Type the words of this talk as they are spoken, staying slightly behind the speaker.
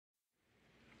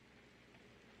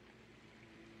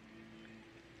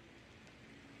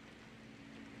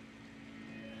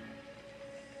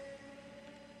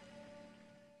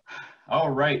All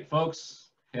right, folks,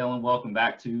 hail and welcome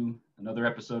back to another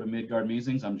episode of Midgard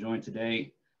Musings. I'm joined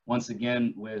today once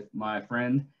again with my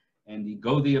friend and the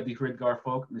Gothi of the Midgard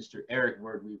folk, Mr. Eric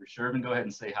Wordweaver Sjerven. Go ahead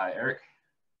and say hi, Eric.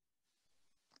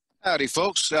 Howdy,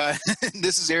 folks.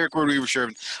 This is Eric Wordweaver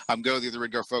Sjerven. I'm Gothi of the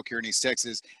Midgard folk here in East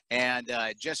Texas. And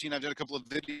Jesse and I have done a couple of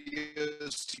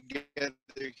videos together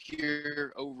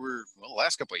here over, well, the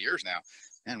last couple of years now.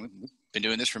 Man, we've been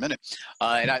doing this for a minute.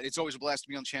 It's always a blast to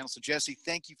be on the channel. So, Jesse,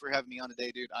 thank you for having me on today,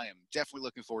 dude. I am definitely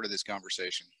looking forward to this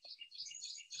conversation.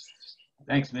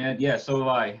 Thanks, man. Yeah, so have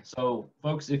I. So,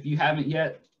 folks, if you haven't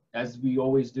yet, as we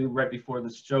always do right before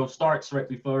the show starts, right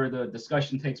before the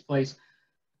discussion takes place,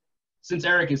 since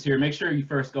Eric is here, make sure you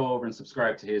first go over and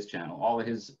subscribe to his channel. All of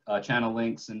his channel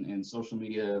links and social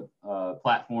media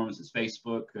platforms, his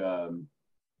Facebook, the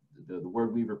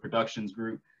Wordweaver Productions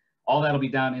group, all that'll be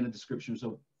down in the description.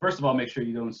 So first of all, make sure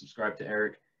you go and subscribe to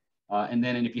Eric. And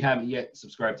if you haven't yet,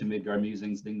 subscribe to Midgard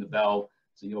Musings, ding the bell,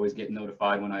 so you always get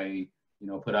notified when I,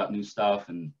 put out new stuff.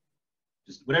 And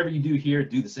just whatever you do here,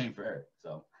 do the same for Eric.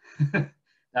 So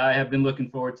I have been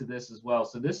looking forward to this as well.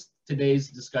 So today's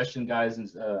discussion, guys,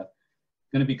 is going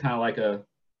to be kind of like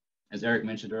as Eric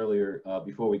mentioned earlier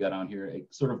before we got on here, a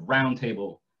sort of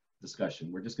roundtable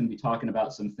discussion. We're just going to be talking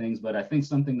about some things, but I think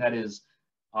something that is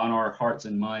on our hearts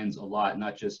and minds a lot,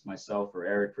 not just myself or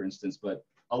Eric, for instance, but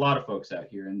a lot of folks out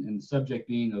here. And the subject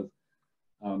being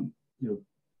of,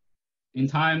 in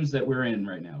times that we're in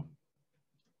right now,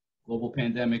 global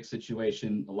pandemic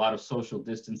situation, a lot of social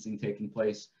distancing taking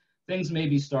place. Things may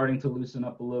be starting to loosen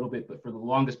up a little bit, but for the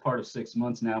longest part of 6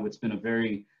 months now, it's been a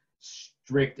very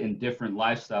strict and different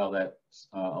lifestyle that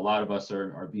a lot of us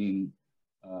are being,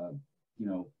 I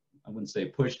wouldn't say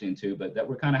pushed into, but that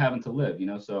we're kind of having to live,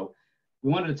 So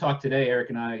we wanted to talk today, Eric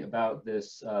and I, about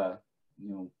this,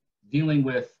 dealing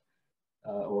with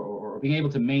or being able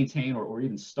to maintain or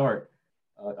even start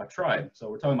a tribe. So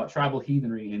we're talking about tribal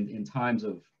heathenry in times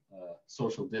of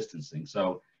social distancing.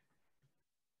 So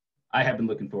I have been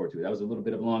looking forward to it. That was a little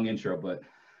bit of a long intro, but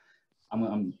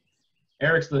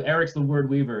Eric's the word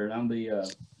weaver, and I'm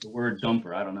the word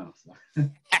dumper. I don't know. So.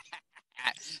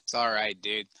 It's all right,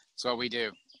 dude. It's what we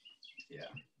do. Yeah.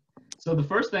 So the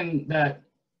first thing that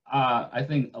I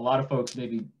think a lot of folks may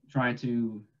be trying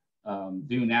to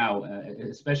do now,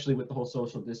 especially with the whole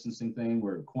social distancing thing,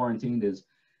 we're quarantined, is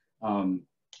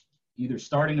either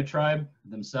starting a tribe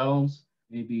themselves,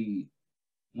 maybe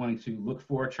wanting to look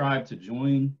for a tribe to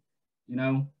join,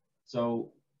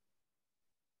 So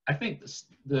I think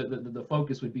the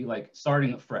focus would be like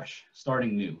starting afresh,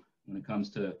 starting new when it comes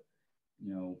to,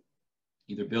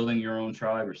 either building your own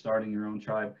tribe or starting your own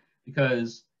tribe,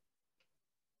 because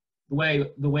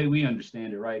the way we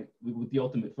understand it, right, with the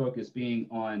ultimate focus being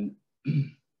on,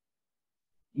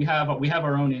 we have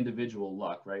our own individual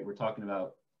luck, right? We're talking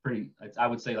about I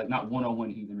would say like not 101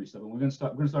 heathenry stuff, and we're gonna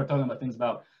start talking about things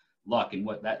about luck and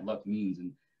what that luck means,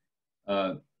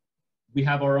 and we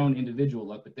have our own individual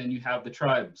luck, but then you have the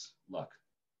tribe's luck,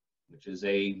 which is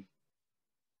a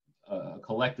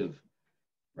collective,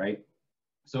 right?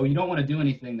 So you don't want to do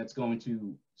anything that's going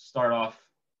to start off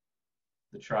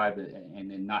the tribe and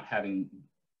then not having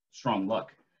strong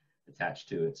luck attached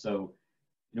to it. So,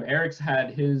 Eric's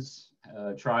had his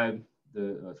tribe,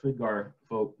 the Midgard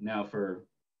folk, now for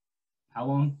how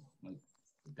long? Like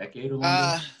a decade or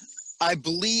longer? I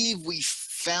believe we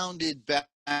founded back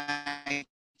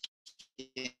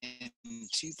in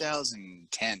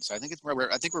 2010. So I think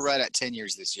we're right at 10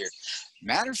 years this year.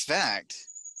 Matter of fact,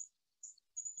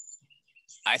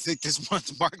 I think this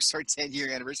month marks our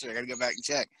 10-year anniversary. I got to go back and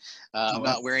check. I'm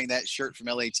not wearing that shirt from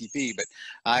LATP, but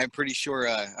I'm pretty sure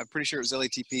it was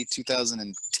LATP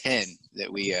 2010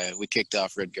 that we kicked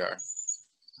off Redgar.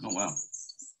 Oh wow!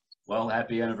 Well,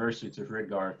 happy anniversary to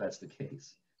Redgar if that's the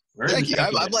case. Thank you.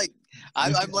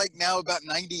 I'm like now about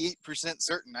 98%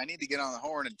 certain. I need to get on the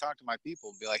horn and talk to my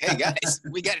people and be like, "Hey guys,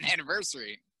 we got an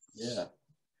anniversary." Yeah.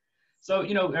 So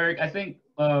Eric, I think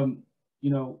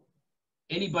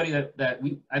anybody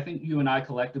I think you and I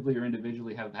collectively or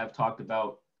individually have talked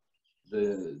about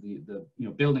the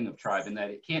building of tribe, and that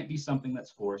it can't be something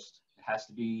that's forced. It has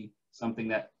to be something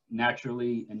that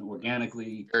naturally and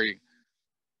organically. Very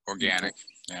organic.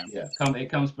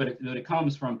 It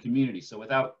comes from community. So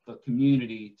without the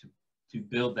community to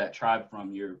build that tribe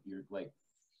from, you're like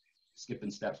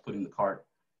skipping steps, putting the cart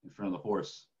in front of the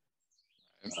horse,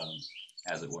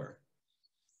 as it were.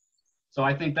 So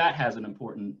I think that has an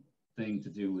important thing to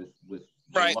do with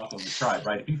the luck of the tribe,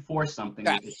 right? If you force something,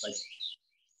 it's like.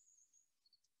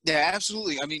 Yeah,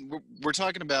 absolutely. I mean, we're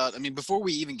talking about, before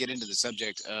we even get into the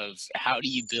subject of how do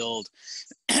you build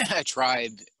a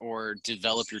tribe or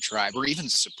develop your tribe or even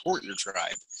support your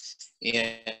tribe,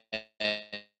 in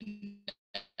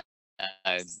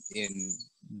in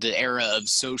the era of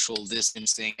social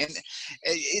distancing. And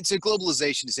it's a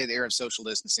globalization to say the era of social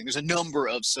distancing. There's a number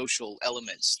of social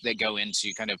elements that go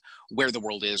into kind of where the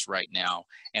world is right now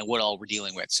and what all we're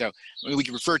dealing with. So we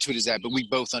can refer to it as that, but we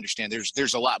both understand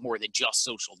there's a lot more than just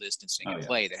social distancing in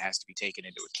play that has to be taken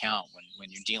into account when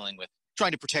you're dealing with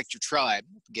trying to protect your tribe.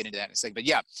 We'll get into that in a second. But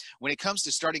yeah, when it comes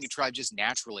to starting a tribe just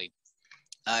naturally,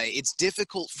 it's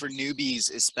difficult for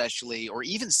newbies, especially, or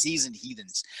even seasoned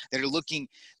heathens that are looking,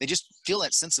 they just feel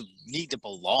that sense of need to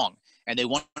belong, and they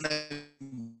want to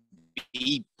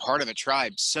be part of a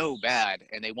tribe so bad,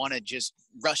 and they want to just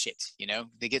rush it. You know,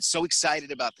 they get so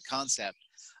excited about the concept.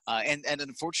 And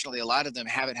unfortunately, a lot of them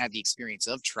haven't had the experience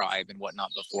of tribe and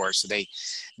whatnot before. So they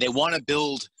want to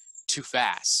build too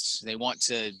fast. They want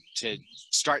to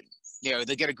start, you know,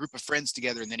 they get a group of friends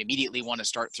together and then immediately want to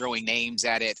start throwing names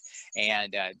at it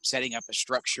and setting up a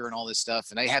structure and all this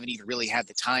stuff. And they haven't even really had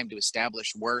the time to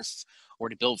establish worth or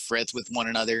to build frith with one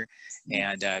another.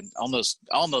 And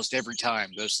almost every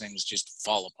time those things just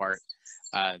fall apart.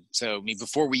 So, I mean,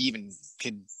 before we even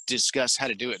could discuss how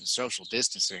to do it in social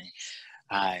distancing,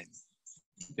 you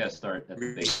got to start at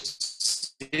the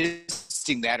base.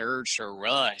 Resisting that urge to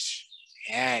rush.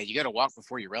 Yeah, you got to walk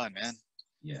before you run, man.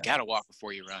 Yeah. Got to walk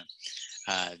before you run.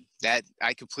 That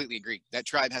I completely agree. That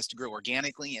tribe has to grow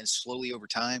organically and slowly over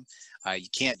time. You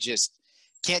can't just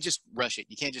rush it.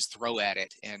 You can't just throw at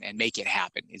it and make it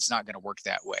happen. It's not going to work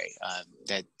that way.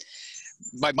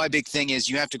 My big thing is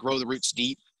you have to grow the roots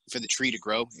deep for the tree to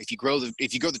grow. If you grow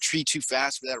the tree too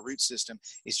fast without a root system,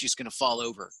 it's just going to fall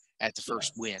over at the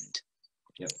first wind.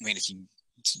 Yep. I mean,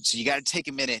 so you got to take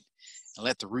a minute and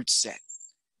let the roots set,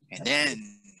 and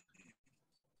then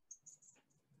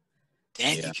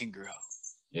you can grow.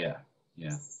 Yeah.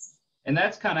 And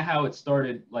that's kind of how it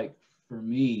started. Like for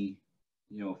me,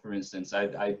 you know, for instance,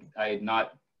 I had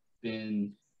not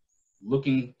been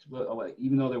looking to,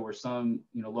 even though there were some,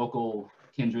 you know, local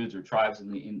kindreds or tribes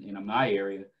in my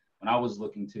area, when I was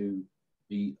looking to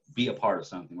be a part of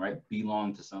something, right,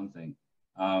 belong to something,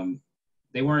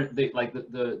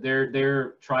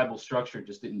 their tribal structure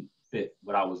just didn't fit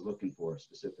what I was looking for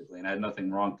specifically, and I had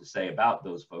nothing wrong to say about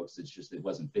those folks. It's just it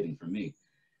wasn't fitting for me.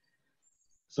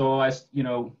 So you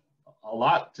know, a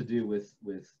lot to do with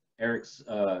Eric's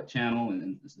channel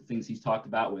and the things he's talked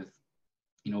about with,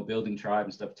 you know, building tribe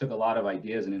and stuff. Took a lot of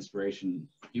ideas and inspiration.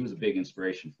 He was a big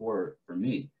inspiration for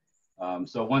me.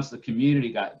 So once the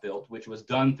community got built, which was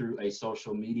done through a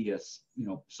social media, you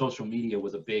know, social media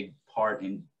was a big part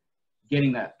in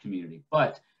getting that community,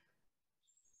 but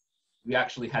we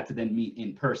actually had to then meet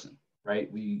in person,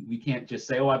 right? We can't just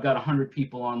say, oh, I've got 100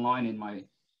 people online in my,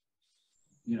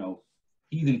 you know,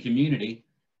 heathen community,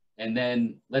 and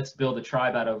then let's build a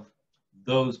tribe out of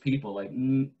those people. Like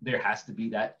there has to be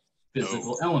that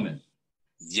physical element.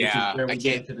 Yeah, which is where we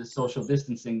get into the social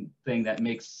distancing thing that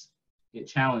makes it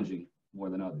challenging more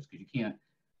than others, because you can't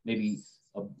maybe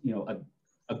you know,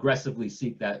 aggressively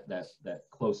seek that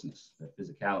closeness, that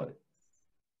physicality.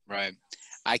 Right.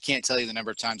 I can't tell you the number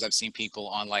of times I've seen people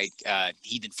on like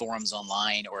heathen forums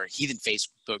online or heathen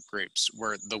Facebook groups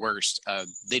were the worst.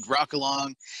 They'd rock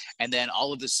along, and then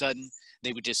all of a sudden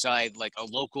they would decide, like a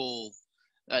local,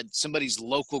 somebody's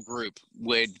local group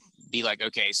would be like,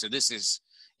 okay, so this is,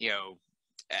 you know,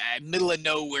 middle of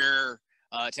nowhere,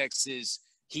 Texas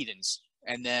heathens.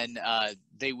 And then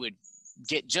they would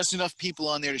get just enough people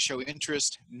on there to show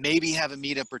interest, maybe have a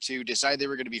meetup or two, decide they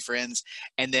were going to be friends,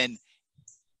 and then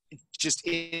just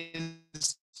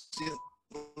instantly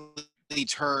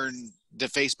turn the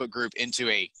Facebook group into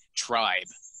a tribe.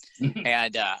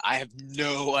 And I have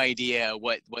no idea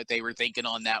what they were thinking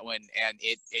on that one. And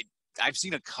I've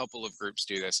seen a couple of groups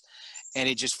do this, and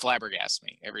it just flabbergasts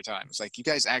me every time. It's like, you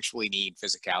guys actually need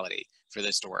physicality for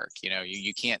this to work. You know,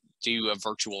 you can't do a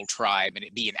virtual tribe and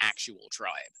it be an actual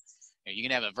tribe. You know, you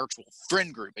can have a virtual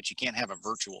friend group, but you can't have a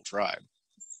virtual tribe.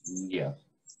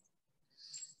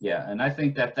 Yeah, and I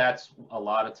think that's a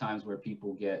lot of times where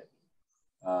people get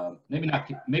maybe not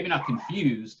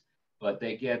confused, but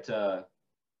they get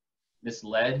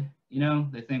misled. You know,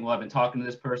 they think, well, I've been talking to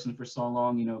this person for so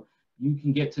long. You know, you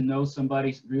can get to know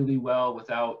somebody really well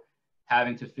without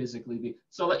having to physically be.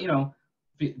 So, you know,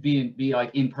 be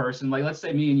like in person. Like, let's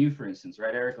say me and you, for instance,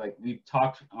 right, Eric? Like, we've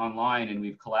talked online and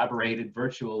we've collaborated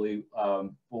virtually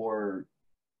for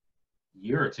a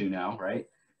year or two now, right?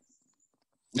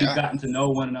 We've gotten to know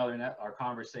one another, and our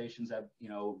conversations have, you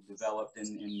know, developed,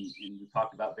 and we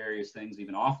talked about various things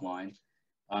even offline.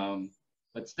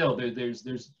 But still, you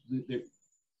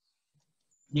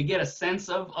get a sense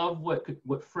of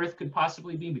what frith could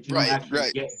possibly be, but you don't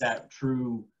actually get that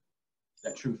true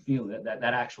true feeling, that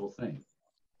actual thing.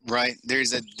 Right.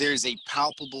 There's a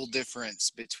palpable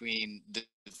difference between the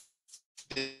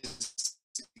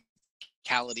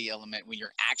physicality element when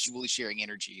you're actually sharing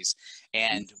energies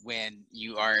and when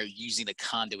you are using the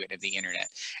conduit of the internet.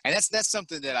 And that's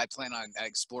something that I plan on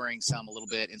exploring a little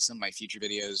bit in some of my future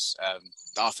videos,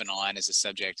 off and on, as a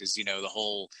subject, is, the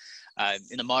whole,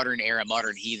 in the modern era,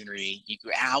 modern heathenry,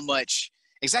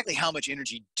 exactly how much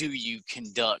energy do you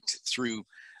conduct through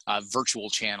virtual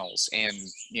channels? And,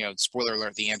 spoiler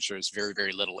alert, the answer is very,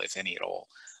 very little, if any at all.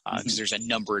 Because there's a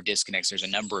number of disconnects. There's a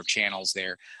number of channels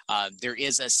there. There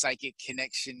is a psychic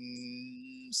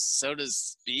connection, so to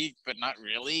speak, but not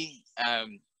really.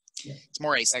 It's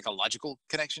more a psychological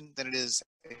connection than it is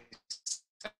a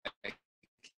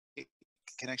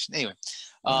connection. Anyway,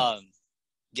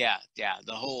 yeah,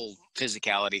 the whole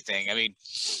physicality thing. I mean,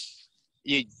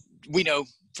 we know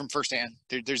from firsthand,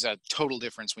 there's a total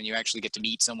difference when you actually get to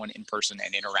meet someone in person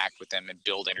and interact with them and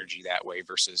build energy that way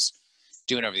versus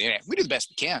doing over the internet. We do the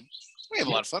best we can. We have a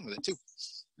lot of fun with it too.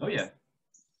 Oh yeah,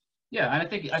 and I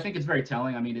think it's very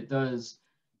telling. I mean, it does.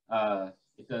 I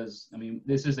mean,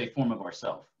 this is a form of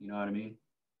ourself. You know what I mean?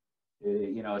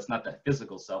 It's not that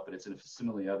physical self, but it's a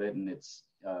facsimile of it, and it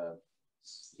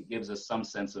gives us some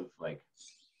sense of like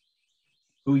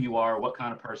who you are, what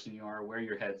kind of person you are, where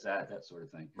your head's at, that sort of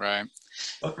thing. Right.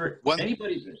 But for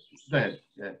anybody, go ahead.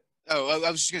 Oh, I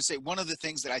was just going to say, one of the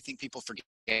things that I think people forget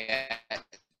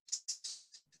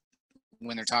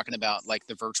when they're talking about like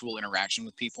the virtual interaction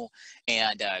with people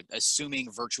and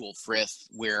assuming virtual frith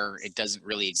where it doesn't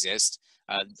really exist.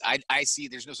 I see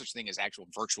there's no such thing as actual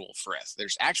virtual frith.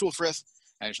 There's actual frith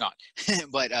and there's not.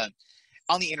 But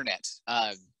on the internet,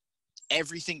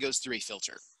 everything goes through a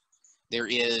filter. There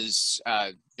is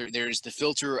there's the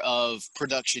filter of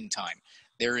production time.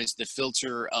 There is the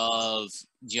filter of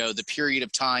the period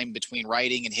of time between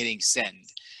writing and hitting send.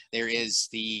 There is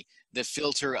the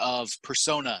filter of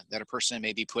persona that a person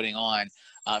may be putting on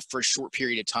for a short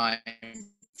period of time,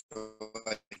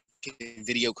 like a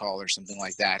video call or something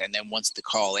like that. And then once the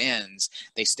call ends,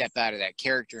 they step out of that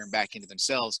character and back into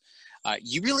themselves.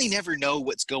 You really never know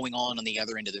what's going on the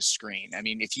other end of the screen. I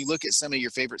mean, if you look at some of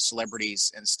your favorite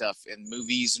celebrities and stuff in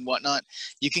movies and whatnot,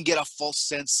 you can get a false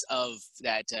sense of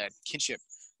that kinship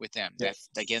with them. That,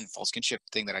 again, false kinship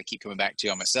thing that I keep coming back to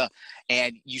on myself.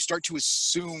 And you start to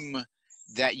assume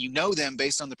that you know them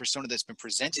based on the persona that's been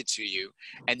presented to you.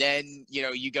 And then,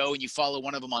 you go and you follow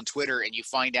one of them on Twitter and you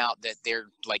find out that they're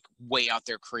like way out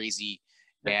there crazy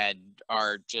and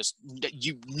are just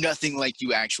nothing like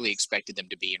you actually expected them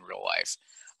to be in real life.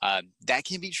 That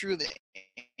can be true of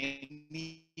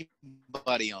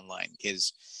anybody online,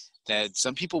 because that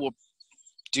some people will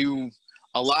do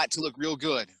a lot to look real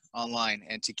good online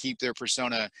and to keep their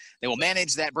persona. They will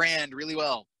manage that brand really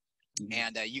well.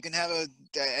 And you can have a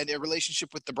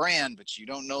relationship with the brand, but you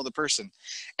don't know the person.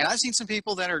 And I've seen some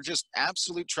people that are just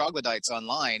absolute troglodytes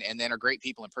online and then are great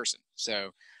people in person.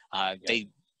 So they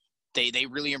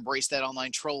really embrace that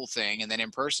online troll thing, and then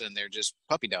in person they're just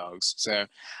puppy dogs. So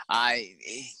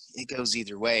it goes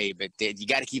either way, but you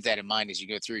got to keep that in mind as you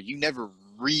go through. You never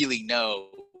really know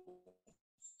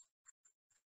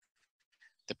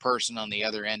the person on the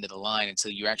other end of the line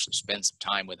until you actually spend some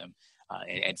time with them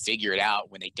and figure it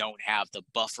out when they don't have the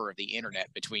buffer of the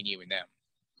internet between you and them.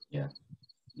 Yeah.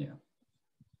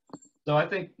 So I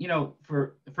think,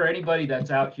 for anybody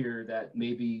that's out here that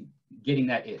may be getting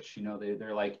that itch,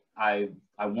 they're like, I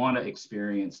want to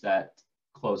experience that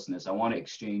closeness. I want to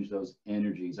exchange those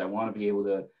energies. I want to be able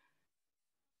to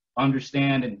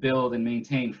understand and build and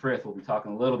maintain frith. We'll be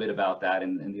talking a little bit about that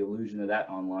and the illusion of that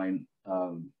online.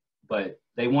 But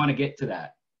they want to get to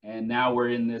that. And now we're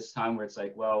in this time where it's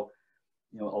like, well,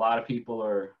 a lot of people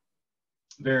are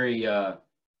very,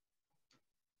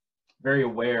 very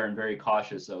aware and very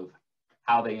cautious of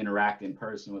how they interact in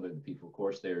person with other people. Of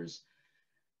course, there's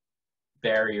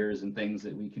barriers and things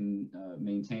that we can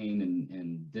maintain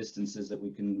and distances that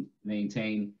we can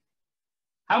maintain.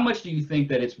 How much do you think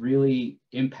that it's really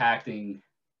impacting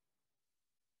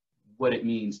what it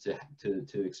means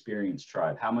to experience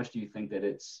tribe? How much do you think that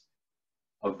it's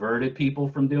averted people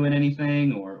from doing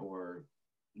anything, or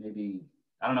maybe,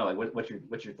 I don't know, like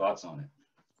what's your thoughts on it?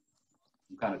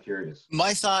 I'm kind of curious.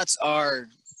 My thoughts are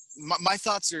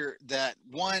that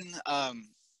one,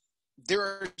 there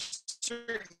are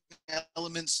certain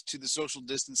elements to the social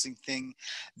distancing thing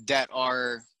that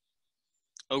are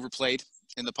overplayed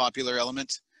in the popular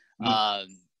element.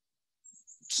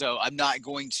 So I'm not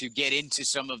going to get into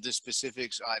some of the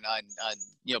specifics on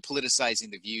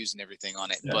politicizing the views and everything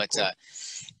on it. But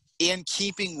in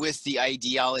keeping with the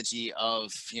ideology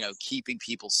of, you know, keeping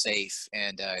people safe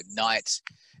and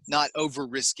not over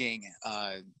risking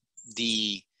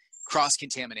the cross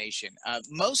contamination.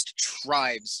 Most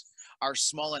tribes are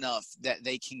small enough that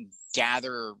they can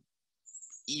gather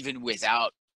even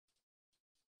without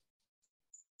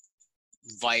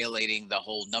violating the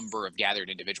whole number of gathered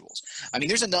individuals. I mean,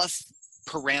 there's enough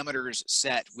parameters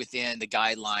set within the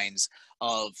guidelines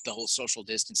of the whole social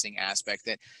distancing aspect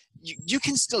that you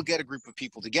can still get a group of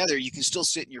people together. You can still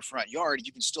sit in your front yard.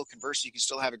 You can still converse. You can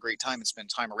still have a great time and spend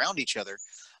time around each other.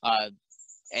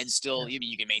 And still,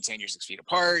 you can maintain your 6 feet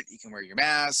apart. You can wear your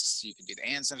masks. You can do the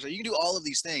hand sanitizer. You can do all of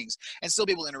these things and still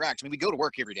be able to interact. I mean, we go to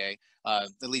work every day. At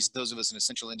least those of us in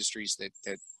essential industries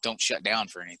that don't shut down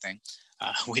for anything.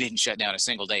 We didn't shut down a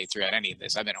single day throughout any of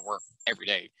this. I've been at work every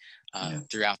day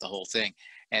throughout the whole thing.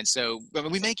 And so, I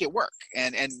mean, we make it work.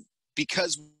 And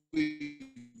because we've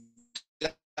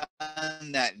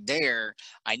done that there,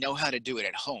 I know how to do it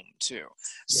at home too. Yeah.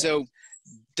 So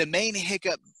the main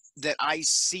hiccup that I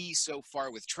see so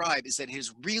far with Tribe is that it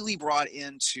has really brought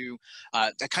into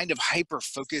a kind of hyper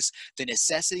focus the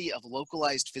necessity of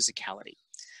localized physicality,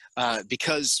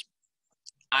 because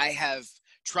I have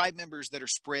Tribe members that are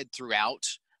spread throughout.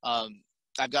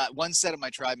 I've got one set of my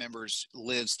Tribe members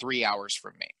lives 3 hours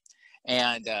from me,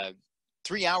 and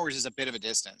 3 hours is a bit of a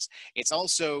distance. It's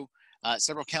also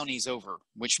several counties over,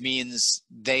 which means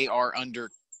they are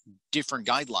under different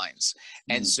guidelines.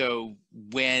 And so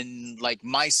when, like,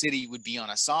 my city would be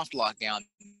on a soft lockdown,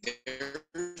 they're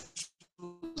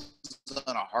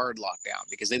on a hard lockdown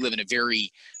because they live in a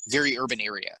very, very urban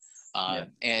area.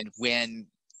 And when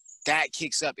that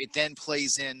kicks up, it then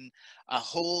plays in a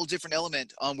whole different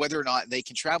element on whether or not they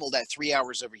can travel that 3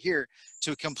 hours over here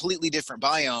to a completely different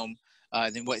biome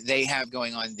than what they have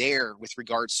going on there with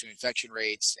regards to infection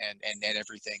rates and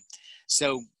everything.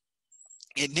 So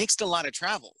it nixed a lot of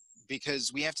travel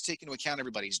because we have to take into account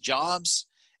everybody's jobs,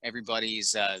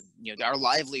 everybody's, you know, our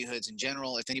livelihoods in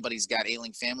general. If anybody's got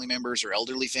ailing family members or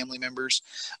elderly family members,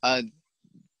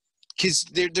 because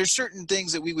there's certain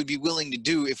things that we would be willing to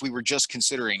do if we were just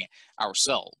considering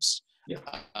ourselves.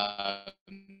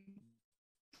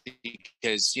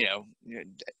 Because, you know,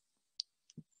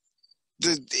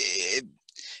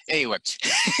 anyway,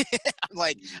 I'm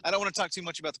like, I don't want to talk too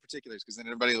much about the particulars because then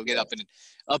everybody will get up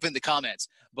in the comments.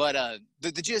 But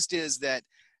the gist is that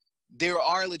there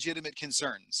are legitimate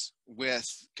concerns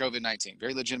with COVID-19,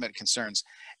 very legitimate concerns.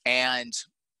 And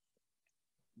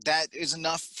that is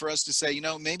enough for us to say, you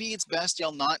know, maybe it's best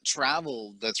y'all not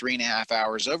travel the 3.5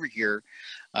 hours over here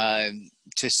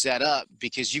to set up,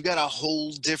 because you got a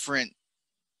whole different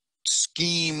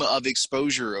scheme of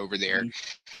exposure over there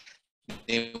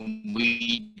than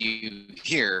we do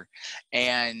here,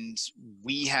 and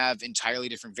we have entirely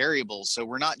different variables. So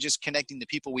we're not just connecting the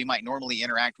people we might normally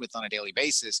interact with on a daily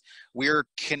basis. We're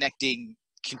connecting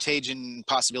contagion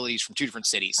possibilities from two different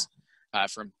cities,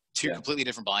 from two completely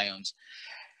different biomes.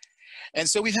 And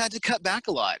so we've had to cut back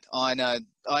a lot on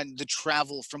the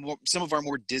travel from some of our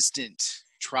more distant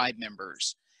tribe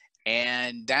members.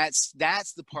 And that's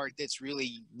the part that's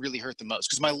really, really hurt the most,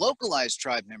 because my localized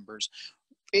tribe members,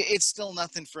 it's still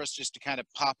nothing for us just to kind of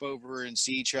pop over and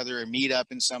see each other and meet up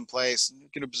in some place. And you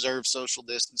can observe social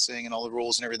distancing and all the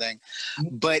rules and everything.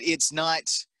 But it's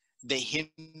not the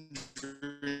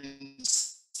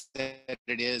hindrance that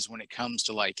it is when it comes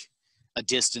to like a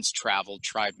distance traveled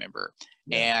tribe member.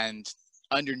 And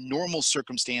under normal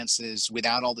circumstances,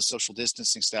 without all the social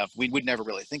distancing stuff, we would never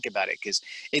really think about it, because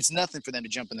it's nothing for them to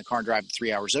jump in the car and drive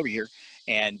 3 hours over here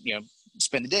and, you know,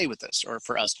 spend the day with us, or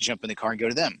for us to jump in the car and go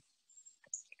to them.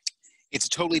 It's a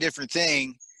totally different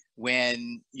thing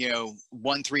when, you know,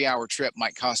 1 3-hour trip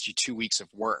might cost you 2 weeks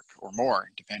of work or more,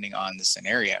 depending on the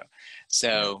scenario.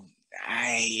 So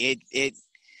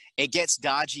it gets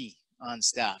dodgy on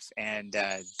stuff. And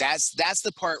that's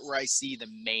the part where I see the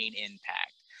main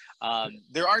impact.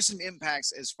 There are some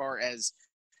impacts as far as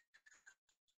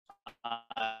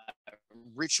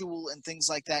ritual and things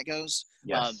like that goes.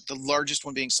 The largest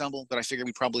one being Stumble, but I figure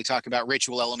we probably talk about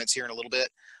ritual elements here in a little bit,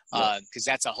 because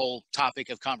that's a whole topic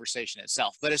of conversation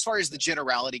itself. But as far as the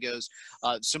generality goes,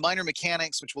 some minor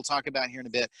mechanics, which we'll talk about here in a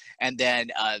bit, and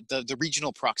then the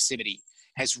regional proximity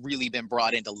has really been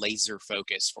brought into laser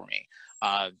focus for me.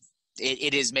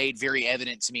 It has made very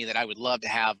evident to me that I would love to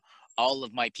have all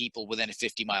of my people within a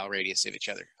 50-mile radius of each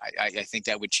other. I think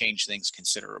that would change things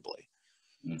considerably.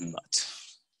 But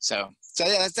so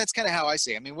yeah, that's kind of how I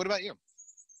see it. I mean, what about you?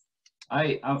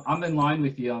 I'm in line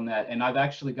with you on that, and I've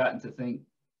actually gotten to think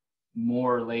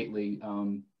more lately,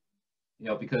 you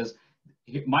know, because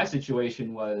my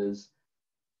situation was,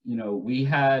 you know, we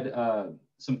had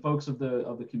some folks of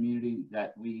the community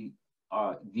that we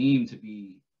deem to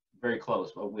be very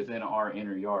close, but within our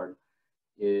inner yard.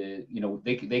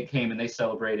 They came and they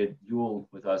celebrated Yule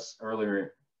with us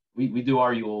earlier. We do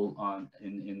our Yule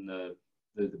in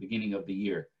the beginning of the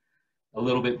year, a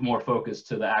little bit more focused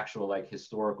to the actual like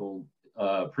historical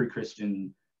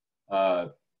pre-Christian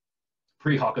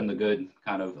pre-Håkon the Good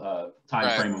kind of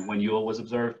time frame of when Yule was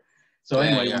observed. So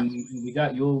anyway, when we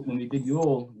got Yule, when we did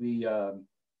Yule, we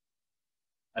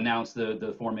announced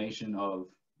the formation of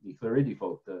the Heathenry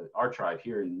folk, our tribe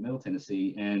here in Middle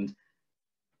Tennessee, and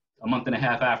a month and a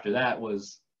half after that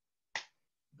was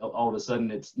all of a sudden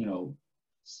it's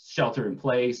shelter in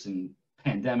place and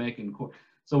pandemic, and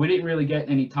so we didn't really get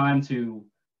any time to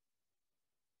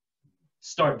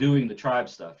start doing the tribe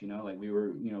stuff. Like we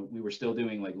were still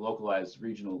doing like localized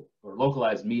regional or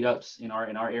localized meetups in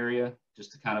our area,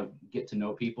 just to kind of get to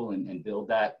know people and build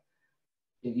that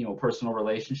personal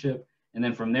relationship. And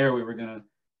then from there we were going to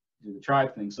do the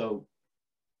tribe thing. So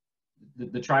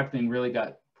the tribe thing really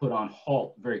got put on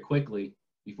halt very quickly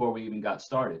before we even got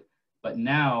started. But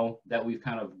now that we've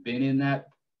kind of been in that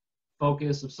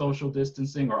focus of social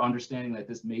distancing, or understanding that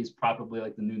this is probably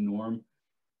like the new norm,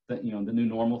 that the new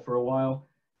normal for a while,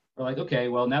 we're like, okay,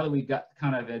 well, now that we got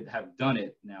kind of have done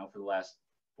it now for the last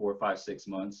 4, 5, 6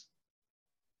 months,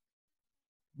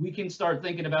 we can start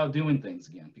thinking about doing things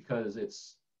again, because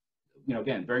it's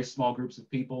again, very small groups of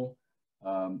people.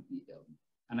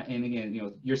 And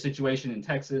again, your situation in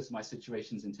Texas, my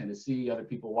situation's in Tennessee. Other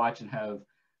people watch and have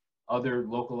other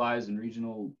localized and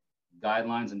regional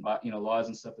guidelines and laws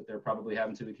and stuff that they're probably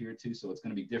having to adhere to. So it's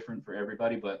going to be different for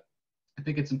everybody. But I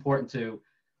think it's important to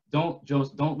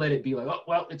don't let it be like, oh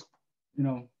well, it's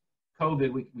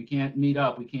COVID. We can't meet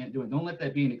up. We can't do it. Don't let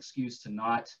that be an excuse to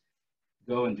not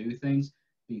go and do things.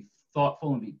 Be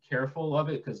thoughtful and be careful of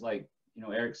it, because like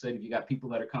Eric said, if you got people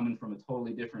that are coming from a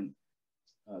totally different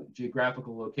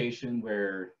geographical location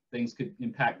where things could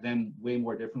impact them way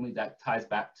more differently, that ties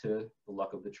back to the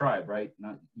luck of the tribe, right?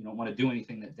 You don't want to do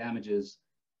anything that damages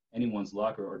anyone's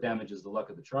luck or damages the luck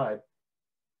of the tribe.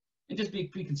 And just be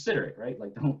considerate, right?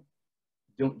 Like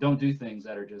don't do things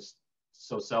that are just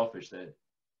so selfish that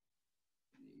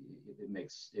it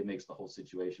makes the whole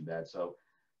situation bad. So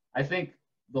I think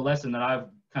the lesson that I've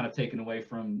kind of taken away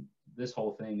from this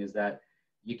whole thing is that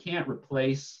you can't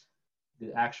replace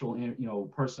the actual,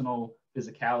 personal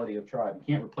physicality of tribe. You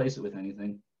can't replace it with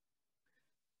anything.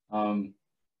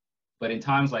 But in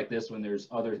times like this, when there's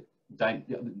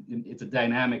it's a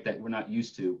dynamic that we're not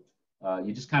used to,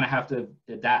 you just kind of have to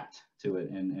adapt to it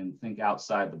and think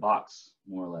outside the box,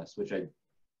 more or less, which I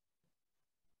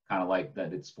kind of like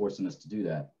that it's forcing us to do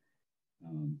that.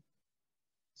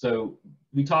 So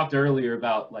we talked earlier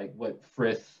about like what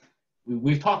Frith,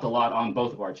 we've talked a lot on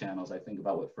both of our channels, I think,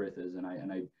 about what Frith is, and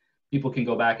I people can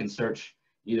go back and search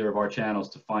either of our channels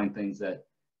to find things that,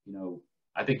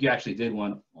 I think you actually did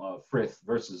one, Frith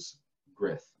versus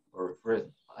Grith, or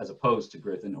Frith as opposed to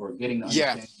Grith, or getting the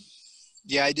understanding.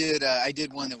 Yeah, I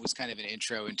did one that was kind of an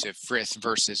intro into Frith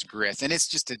versus Grith, and it's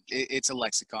just it's a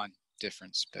lexicon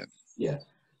difference, but yeah,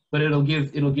 but it'll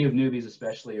give newbies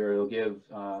especially, or it'll give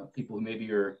people who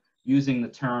maybe are using the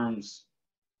terms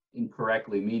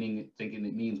incorrectly, thinking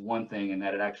it means one thing and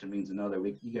that it actually means another.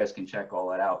 You guys can check all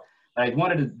that out. I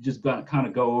wanted to just kind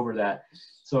of go over that.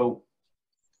 So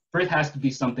Frith has to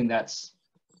be something that's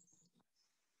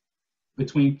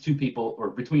between two people or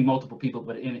between multiple people,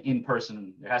 but in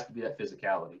person. There has to be that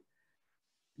physicality.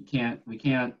 We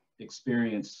can't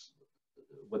experience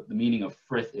what the meaning of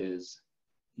Frith is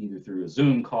either through a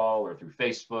Zoom call or through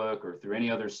Facebook or through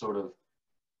any other sort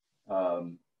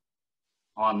of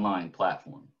online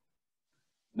platform.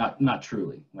 Not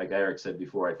truly. Like Eric said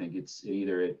before, I think it's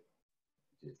either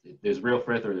there's real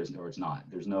Frith or it's not.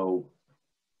 There's no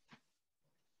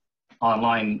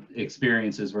online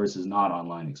experiences versus not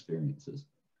online experiences.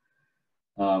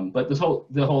 But the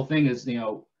whole thing is,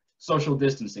 social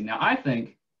distancing. Now I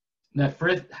think that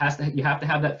Frith you have to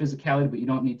have that physicality, but you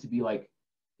don't need to be like,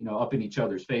 up in each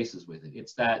other's faces with it.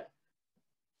 It's that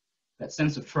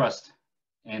sense of trust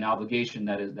and obligation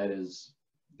that is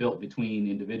built between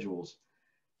individuals.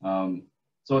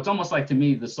 So it's almost like, to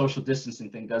me, the social distancing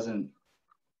thing doesn't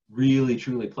really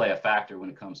truly play a factor when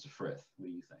it comes to Frith. What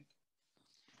do you think?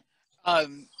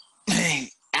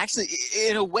 Actually,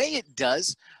 in a way it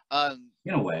does.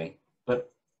 In a way,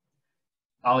 but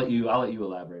I'll let you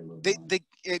elaborate a little bit.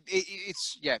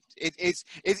 it's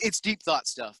deep thought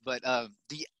stuff, but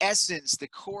the essence, the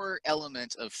core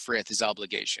element of frith is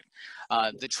obligation.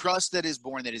 The trust that is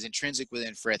born, that is intrinsic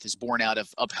within frith, is born out of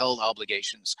upheld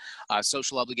obligations,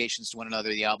 social obligations to one another,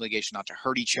 the obligation not to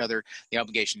hurt each other, the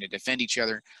obligation to defend each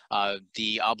other,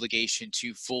 the obligation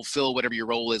to fulfill whatever your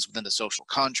role is within the social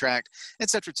contract, et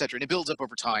cetera, et cetera. And it builds up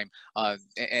over time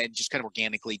and just kind of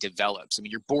organically develops. I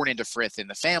mean, you're born into frith in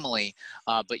the family,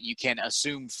 but you can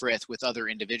assume frith with other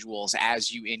individuals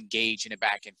as you engage in a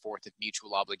back and forth of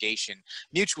mutual obligation,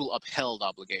 mutual upheld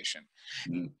obligation.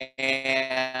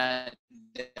 And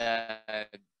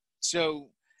so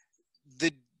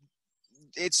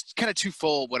it's kind of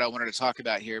twofold what I wanted to talk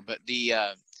about here, but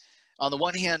on the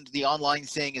one hand, the online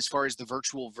thing, as far as the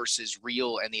virtual versus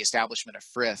real and the establishment of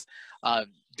frith,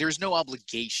 there's no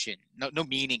obligation, no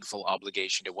meaningful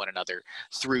obligation to one another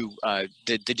through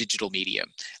the digital medium,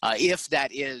 if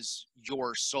that is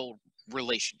your sole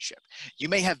relationship. You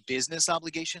may have business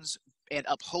obligations, and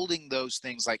upholding those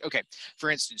things, like, okay, for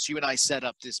instance, you and I set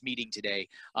up this meeting today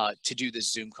to do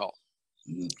this Zoom call.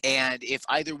 And if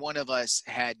either one of us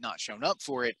had not shown up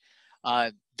for it,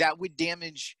 that would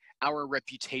damage our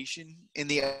reputation in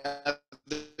the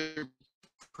other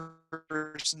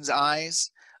person's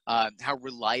eyes, how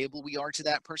reliable we are to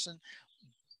that person.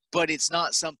 But it's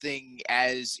not something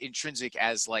as intrinsic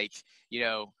as, like,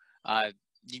 you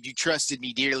trusted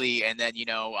me dearly, and then,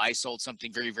 I sold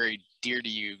something very, very dear to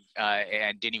you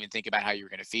and didn't even think about how you were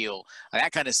going to feel.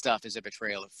 That kind of stuff is a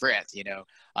betrayal of frith,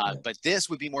 But this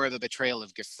would be more of a betrayal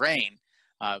of gefrain,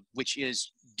 which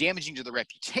is damaging to the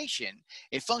reputation.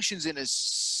 It functions in a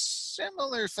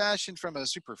similar fashion from a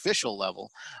superficial level,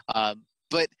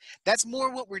 but that's more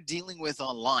what we're dealing with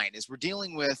online. Is we're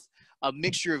dealing with a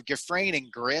mixture of gefrain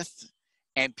and grith,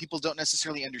 and people don't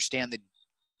necessarily understand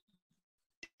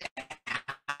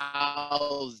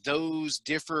how those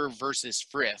differ versus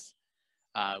frith,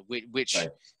 which right.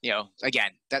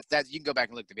 Again, that you can go back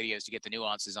and look at the videos to get the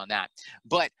nuances on that.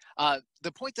 But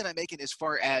the point that I'm making, as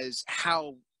far as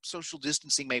how social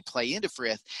distancing may play into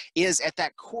frith, is at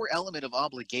that core element of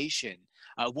obligation.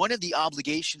 One of the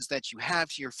obligations that you have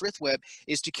to your frith web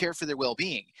is to care for their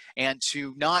well-being and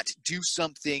to not do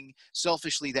something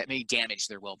selfishly that may damage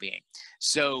their well-being.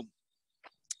 So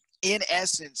in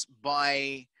essence,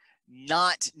 by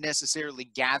not necessarily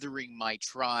gathering my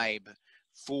tribe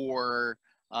for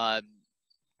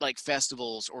like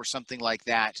festivals or something like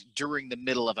that during the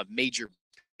middle of a major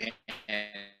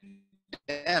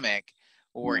pandemic,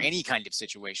 or any kind of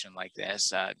situation like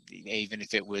this, even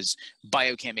if it was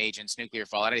biochem agents, nuclear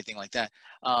fallout, anything like that,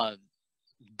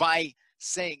 by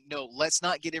saying, no, let's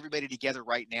not get everybody together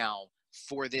right now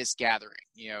for this gathering.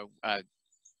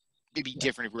 It'd be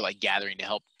different if we're like gathering to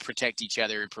help protect each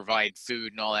other and provide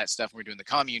food and all that stuff, and we're doing the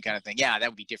commune kind of thing. Yeah, that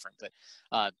would be different. But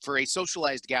for a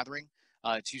socialized gathering,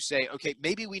 to say, okay,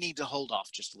 maybe we need to hold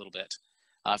off just a little bit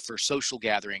for social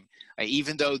gathering,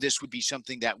 even though this would be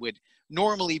something that would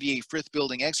normally be a frith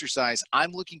building exercise.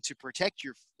 I'm looking to protect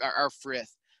our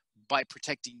frith by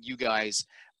protecting you guys,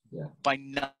 by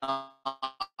not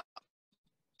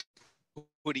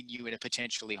putting you in a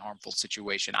potentially harmful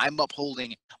situation. I'm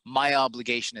upholding my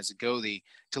obligation as a Gothi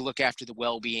to look after the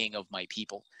well-being of my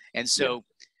people. And so,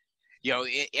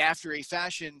 after a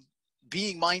fashion,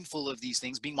 being mindful of these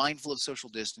things, being mindful of social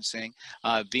distancing,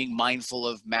 being mindful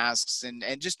of masks and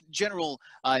just general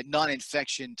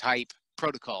non-infection type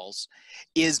protocols,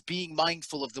 is being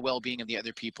mindful of the well-being of the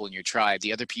other people in your tribe,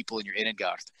 the other people in your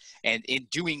Midgard. And in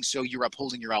doing so, you're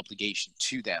upholding your obligation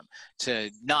to them.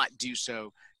 To not do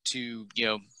so, to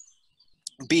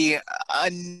be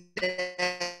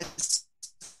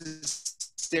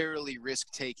unnecessarily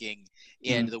risk-taking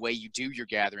in the way you do your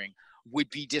gathering, would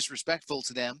be disrespectful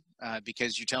to them,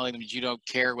 because you're telling them you don't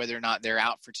care whether or not they're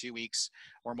out for 2 weeks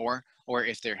or more, or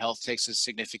if their health takes a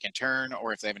significant turn,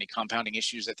 or if they have any compounding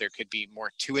issues that there could be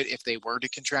more to it if they were to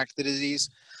contract the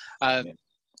disease.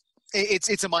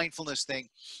 It's a mindfulness thing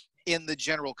in the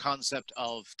general concept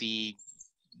of the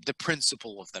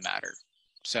principle of the matter.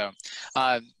 So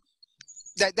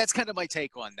that's kind of my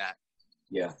take on that.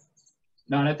 Yeah.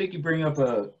 No, and I think you bring up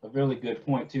a really good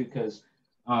point too, because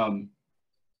when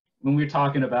we're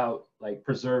talking about like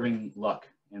preserving luck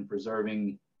and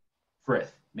preserving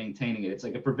frith, maintaining it, it's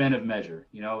like a preventive measure.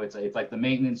 It's like the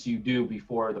maintenance you do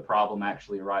before the problem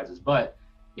actually arises, but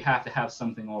you have to have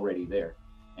something already there.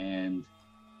 And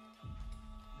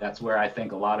that's where I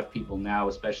think a lot of people now,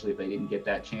 especially if they didn't get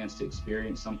that chance to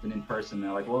experience something in person,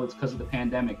 they're like, well, it's because of the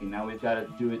pandemic and now we've got to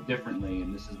do it differently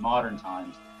and this is modern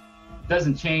times. It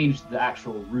doesn't change the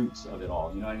actual roots of it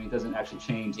all. You know what I mean? It doesn't actually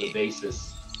change the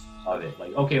basis of it.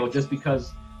 Like, okay, well, just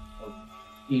because of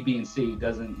E, B, and C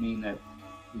doesn't mean that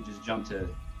we just jump to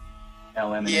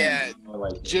L, M, and Yeah, N. Or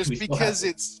like just we still because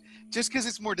have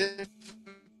it's more difficult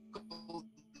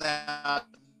now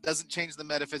doesn't change the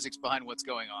metaphysics behind what's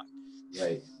going on.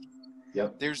 right.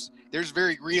 Yep. There's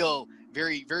very real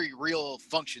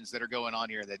functions that are going on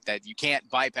here that you can't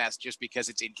bypass just because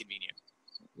it's inconvenient.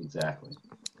 Exactly.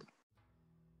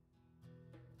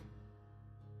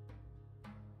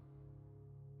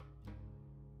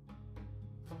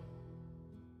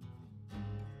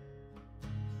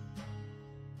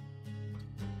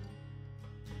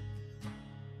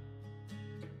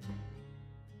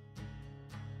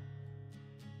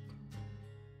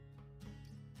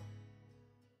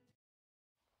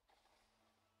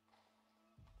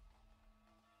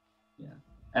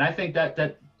 And I think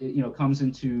that you know comes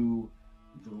into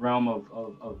the realm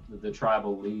of the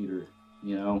tribal leader.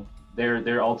 You know,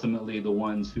 they're ultimately the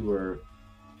ones who are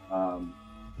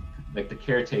like the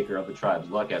caretaker of the tribe's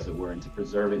luck, as it were, and to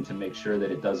preserve it and to make sure that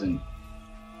it doesn't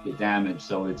get damaged.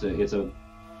 So it's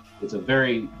a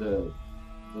very the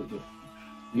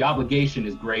obligation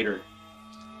is greater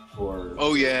for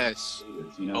yes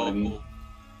leaders, you know what I mean?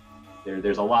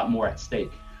 There's a lot more at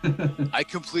stake. I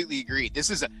completely agree. This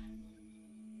is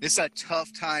a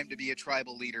tough time to be a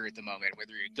tribal leader at the moment,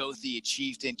 whether you're Gothi, a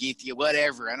chieftain, Geethia,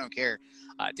 whatever, I don't care.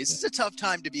 This is a tough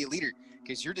time to be a leader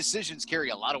because your decisions carry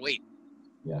a lot of weight.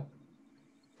 Yeah.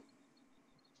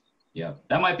 Yeah,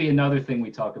 that might be another thing we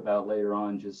talk about later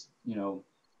on, just, you know,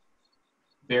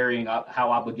 varying up how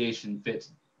obligation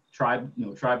fits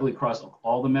tribally across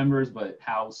all the members, but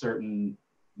how certain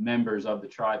members of the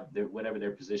tribe, whatever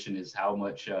their position is, how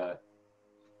much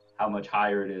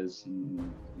higher it is,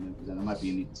 and you know, that might be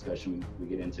a neat discussion we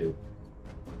get into.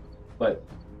 But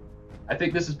I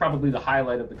think this is probably the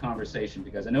highlight of the conversation,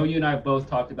 because I know you and I have both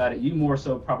talked about it, you more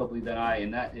so probably than I,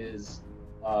 and that is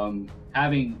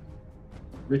having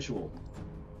ritual,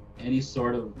 any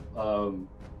sort of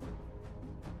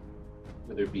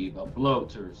whether it be a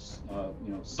bloat or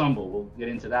you know, stumble, we'll get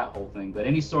into that whole thing, but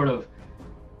any sort of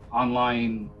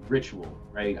online ritual,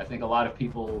 right? I think a lot of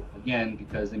people, again,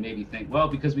 because they maybe think, well,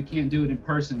 because we can't do it in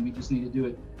person, we just need to do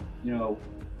it, you know,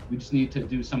 we just need to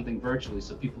do something virtually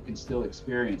so people can still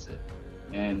experience it.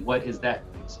 And what is that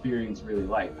experience really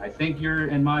like? I think your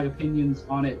and my opinions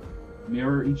on it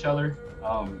mirror each other.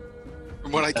 From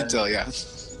what I can tell, yeah.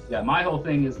 Yeah, my whole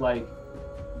thing is like,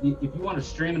 if you want to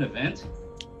stream an event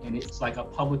and it's like a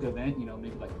public event, you know,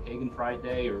 maybe like Pagan Pride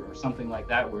Day or something like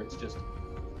that, where it's just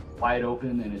wide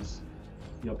open and it's,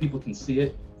 you know, people can see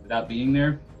it without being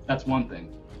there, that's one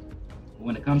thing. But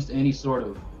when it comes to any sort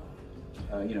of,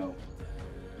 you know,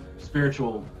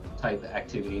 spiritual type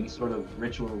activity, any sort of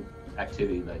ritual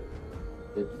activity,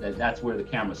 that's where the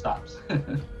camera stops.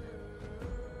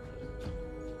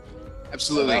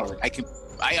 Absolutely.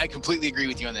 I completely agree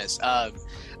with you on this.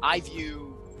 I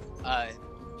view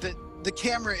the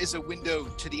camera is a window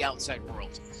to the outside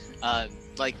world.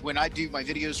 Like when I do my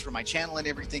videos for my channel and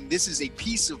everything, this is a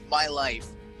piece of my life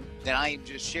that I am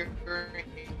just sharing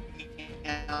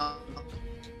out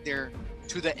there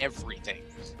to the everything.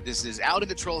 This is out in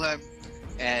the Trollheim,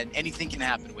 and anything can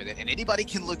happen with it, and anybody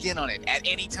can look in on it at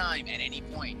any time, at any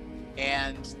point.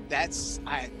 And that's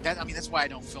why I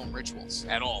don't film rituals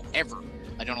at all, ever.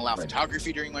 I don't allow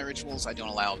photography during my rituals. I don't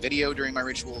allow video during my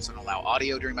rituals. I don't allow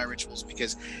audio during my rituals,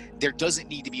 because there doesn't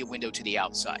need to be a window to the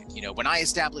outside. You know, when I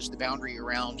establish the boundary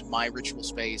around my ritual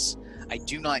space, I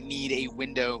do not need a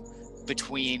window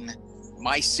between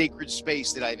my sacred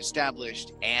space that I've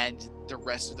established and the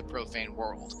rest of the profane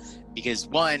world. Because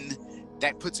one,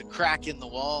 that puts a crack in the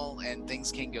wall and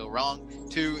things can go wrong.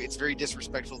 Two, it's very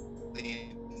disrespectful to the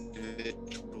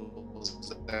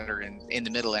individuals that are in the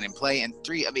middle and in play. And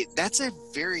three, I mean, that's a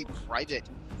very private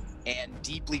and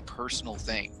deeply personal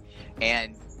thing.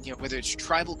 And, you know, whether it's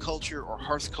tribal culture or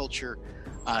hearth culture,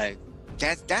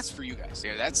 that's for you guys.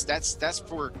 You know, that's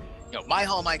for, you know, my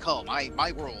hall, my call,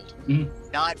 my world,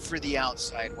 not for the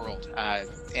outside world.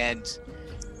 And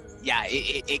yeah,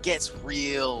 it gets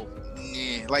real.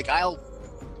 Like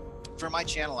for my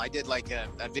channel, I did like a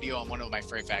video on one of my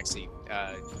Frey Faxi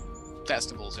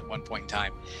festivals at one point in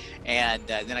time, and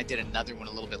then I did another one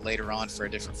a little bit later on for a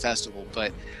different festival.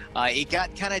 But it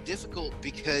got kind of difficult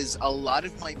because a lot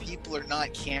of my people are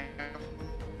not camera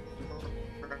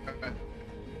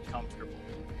comfortable.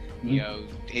 You know,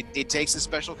 it takes a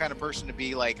special kind of person to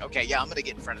be like, okay, yeah, I'm gonna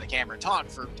get in front of the camera and talk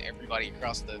for everybody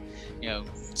across the, you know,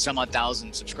 some odd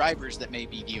thousand subscribers that may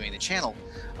be viewing the channel.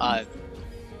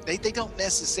 They don't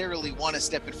necessarily want to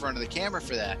step in front of the camera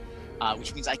for that,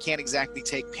 which means I can't exactly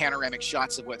take panoramic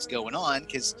shots of what's going on,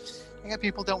 because, I got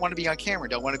people don't want to be on camera,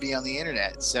 don't want to be on the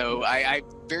internet. So I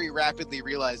very rapidly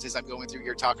realized as I'm going through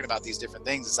here talking about these different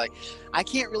things, it's like, I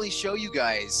can't really show you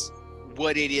guys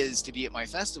what it is to be at my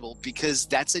festival because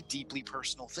that's a deeply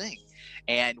personal thing.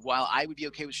 And while I would be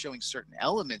okay with showing certain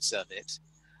elements of it,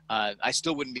 I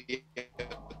still wouldn't be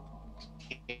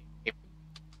okay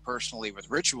personally with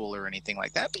ritual or anything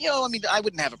like that. But, I mean, I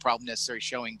wouldn't have a problem necessarily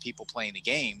showing people playing the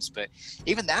games, but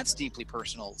even that's deeply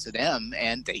personal to them,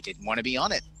 and they didn't want to be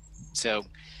on it. So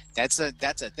that's a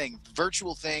thing.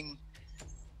 Virtual thing,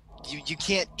 you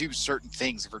can't do certain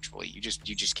things virtually. You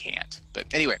just can't. But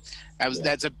anyway,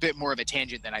 that's a bit more of a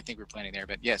tangent than I think we're planning there.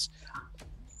 But yes.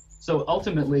 So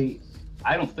ultimately,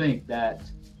 I don't think that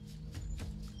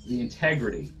the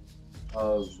integrity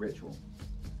of ritual,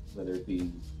 whether it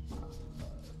be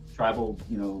tribal,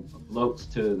 floats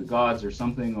to the gods or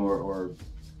something, or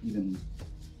even,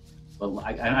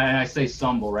 I say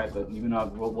symbol, right? But even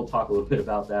though we'll talk a little bit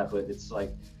about that, but it's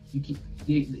like you keep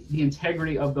the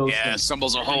integrity of those. Yeah, things.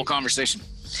 Symbol's a whole conversation.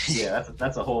 Yeah,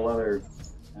 that's a whole other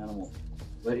animal.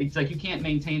 But it's like you can't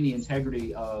maintain the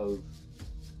integrity of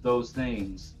those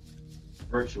things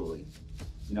virtually,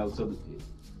 So,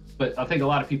 but I think a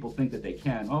lot of people think that they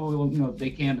can. Oh, well, they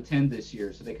can't attend this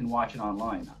year, so they can watch it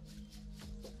online.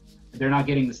 They're not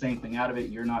getting the same thing out of it.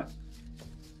 You're not.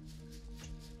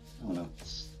 I don't know.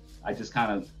 I just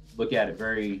kind of look at it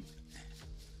very.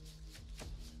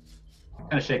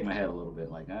 Kind of shake my head a little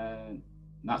bit, like,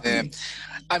 not. Yeah.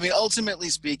 I mean, ultimately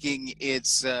speaking,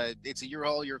 it's a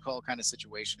your call kind of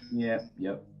situation. Yeah.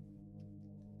 Yep.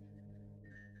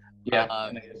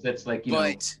 Yeah. That's like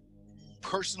But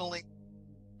personally,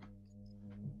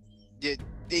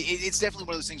 it's definitely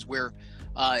one of those things where.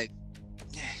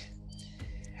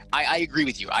 I agree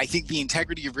with you. I think the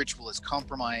integrity of ritual is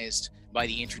compromised by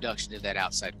the introduction of that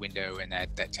outside window and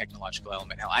that technological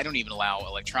element. Hell, I don't even allow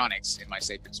electronics in my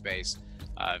sacred space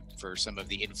for some of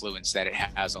the influence that it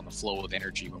has on the flow of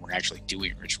energy when we're actually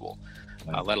doing ritual,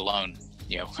 let alone,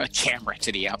 a camera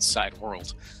to the outside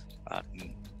world.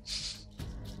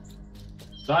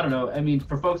 So I don't know. I mean,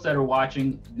 for folks that are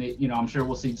watching, I'm sure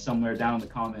we'll see somewhere down in the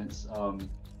comments,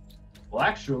 well,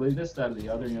 actually, this, that, or the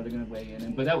other, they're going to weigh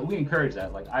in. But we encourage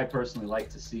that. Like, I personally like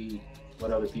to see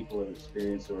what other people have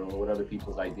experienced or what other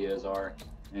people's ideas are.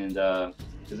 And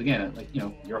because, again, like,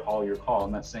 your hall, your call.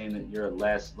 I'm not saying that you're a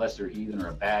lesser heathen or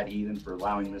a bad heathen for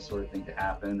allowing this sort of thing to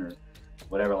happen or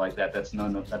whatever like that. That's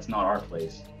not our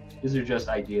place. These are just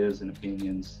ideas and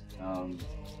opinions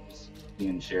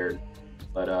being shared.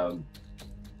 But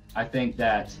I think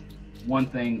that one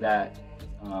thing that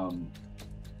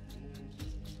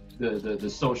the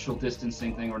social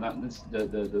distancing thing, or not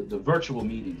the virtual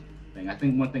meeting thing. I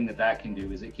think one thing that can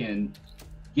do is it can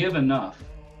give enough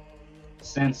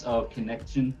sense of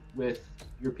connection with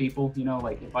your people.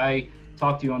 Like if I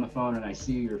talk to you on the phone and I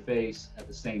see your face at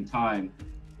the same time,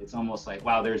 it's almost like,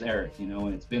 wow, there's Eric,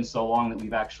 and it's been so long that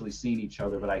we've actually seen each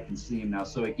other, but I can see him now.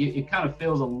 So it kind of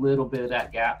fills a little bit of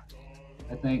that gap,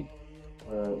 I think.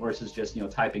 Versus just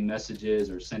typing messages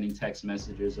or sending text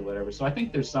messages or whatever. So I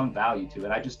think there's some value to it.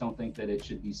 I just don't think that it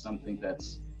should be something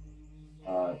that's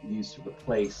used to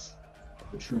replace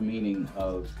the true meaning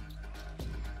of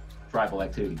tribal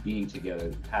activity, being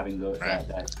together, having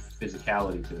that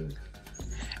physicality to it.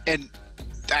 And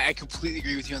I completely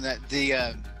agree with you on that.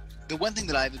 The one thing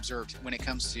that I've observed when it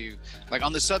comes to, like,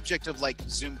 on the subject of like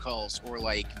Zoom calls or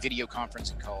like video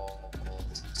conferencing calls,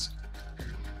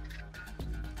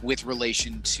 with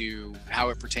relation to how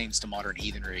it pertains to modern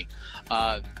heathenry,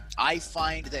 I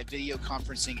find that video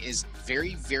conferencing is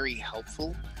very, very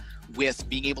helpful with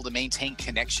being able to maintain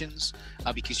connections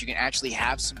because you can actually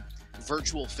have some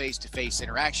virtual face-to-face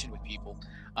interaction with people.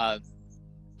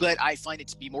 But I find it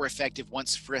to be more effective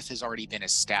once frith has already been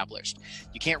established.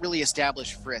 You can't really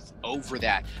establish frith over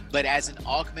that, but as an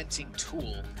augmenting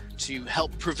tool to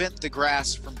help prevent the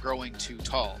grass from growing too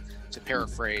tall, to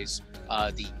paraphrase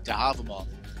the Dahavama,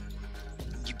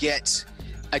 you get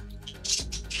a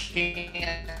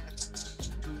chance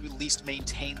to at least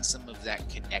maintain some of that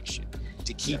connection,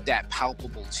 to keep that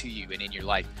palpable to you and in your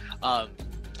life.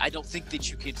 I don't think that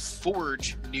you can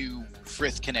forge new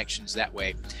frith connections that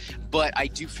way, but I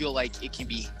do feel like it can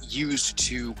be used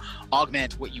to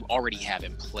augment what you already have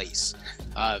in place.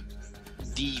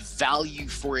 The value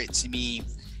for it to me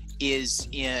is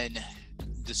in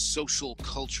the social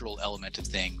cultural element of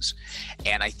things.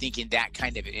 And I think in that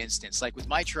kind of an instance, like with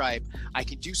my tribe, I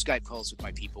can do Skype calls with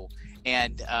my people,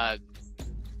 and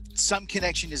some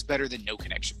connection is better than no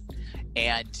connection.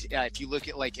 And if you look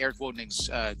at like Eric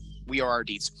Wodening's We Are Our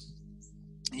Deeds,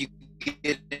 you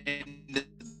get into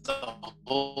the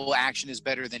action is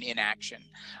better than inaction.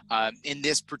 In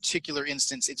this particular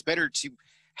instance, it's better to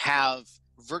have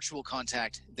virtual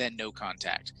contact than no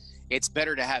contact. It's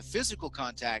better to have physical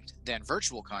contact than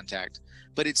virtual contact,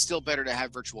 but it's still better to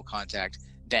have virtual contact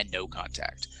than no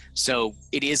contact. So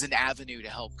it is an avenue to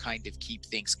help kind of keep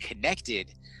things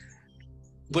connected,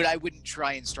 but I wouldn't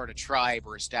try and start a tribe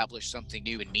or establish something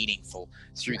new and meaningful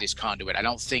through this conduit. I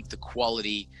don't think the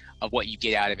quality of what you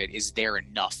get out of it is there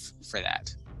enough for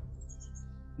that.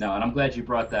 No, and I'm glad you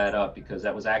brought that up, because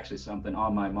that was actually something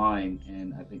on my mind,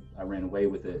 and I think I ran away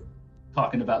with it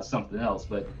talking about something else.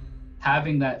 But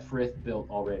having that frith built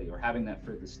already, or having that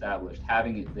frith established,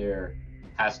 having it there,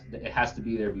 it has to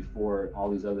be there before all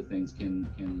these other things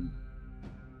can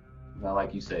well,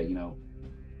 like you say, you know,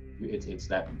 it's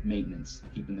that maintenance,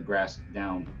 keeping the grass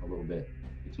down a little bit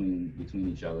between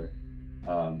each other.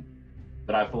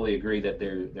 But I fully agree that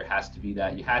there has to be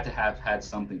that. You had to have had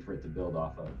something for it to build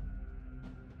off of.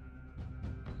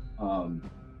 I don't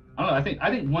know. I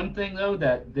think one thing though,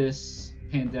 that this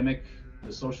pandemic,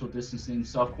 the social distancing,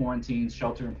 self-quarantine,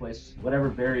 shelter in place, whatever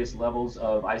various levels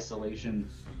of isolation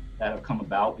that have come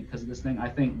about because of this thing, I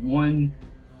think one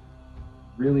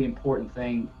really important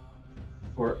thing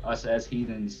for us as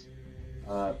heathens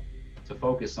to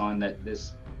focus on, that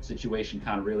this situation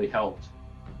kind of really helped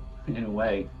in a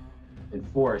way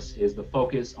enforce, is the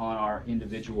focus on our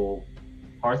individual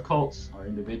hearth cults, our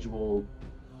individual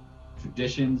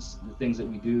traditions, the things that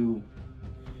we do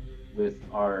with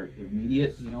our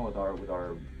immediate, you know, with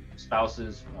our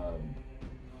spouses,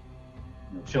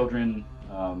 you know, children,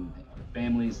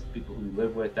 families, people who we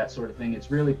live with, that sort of thing.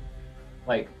 It's really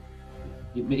like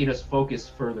it made us focus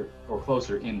further or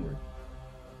closer inward.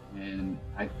 And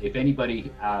if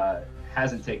anybody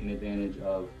hasn't taken advantage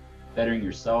of bettering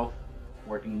yourself,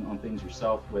 working on things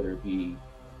yourself, whether it be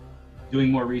doing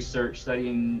more research,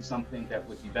 studying something that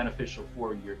would be beneficial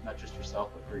for your, not just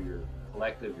yourself, but for your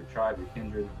collective, your tribe, your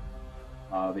kindred,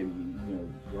 maybe, you know,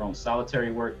 your own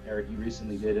solitary work. Eric, you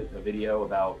recently did a video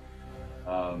about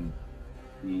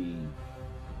the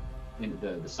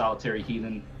solitary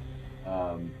heathen.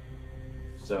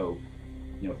 So,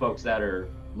 you know, folks that are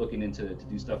looking into to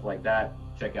do stuff like that,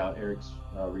 check out Eric's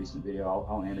recent video.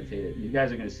 I'll annotate it. You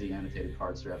guys are going to see annotated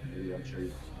cards throughout the video. I'm sure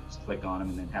you just click on them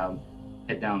and then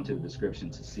head down to the description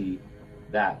to see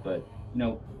that. But, you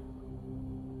know,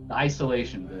 the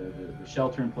isolation, the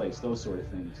shelter in place, those sort of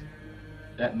things,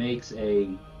 that makes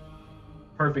a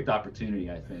perfect opportunity,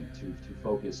 I think, to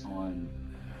focus on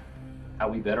how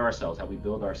we better ourselves, how we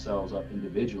build ourselves up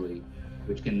individually,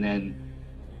 which can then,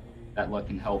 that luck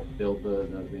can help build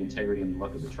the integrity and the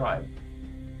luck of the tribe.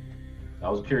 I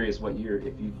was curious what if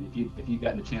you've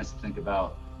gotten a chance to think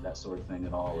about that sort of thing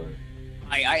at all, or.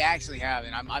 I actually have,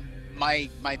 and my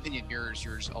opinion mirrors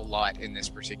yours a lot in this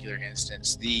particular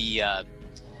instance. The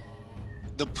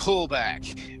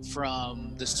pullback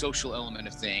from the social element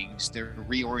of things, the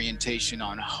reorientation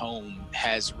on home,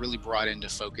 has really brought into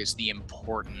focus the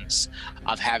importance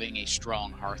of having a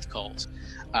strong hearth cult.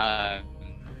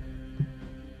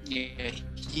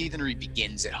 Heathenry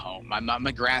begins at home. I'm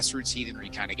a grassroots heathenry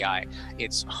kind of guy.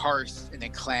 It's hearth and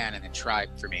then clan and then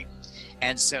tribe for me.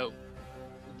 And so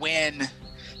when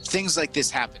things like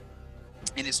this happen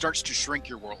and it starts to shrink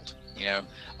your world, you know,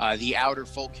 the outer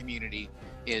folk community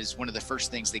is one of the first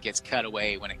things that gets cut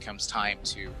away when it comes time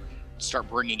to start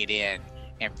bringing it in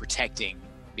and protecting,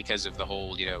 because of the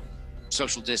whole, you know,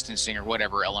 social distancing or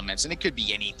whatever elements. And it could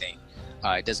be anything.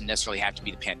 It doesn't necessarily have to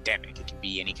be the pandemic. It can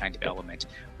be any kind of element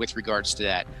with regards to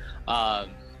that.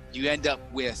 You end up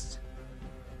with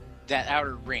that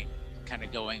outer ring kind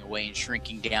of going away and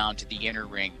shrinking down to the inner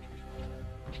ring.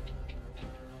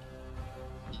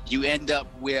 You end up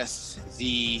with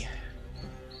the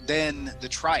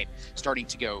tribe starting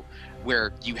to go,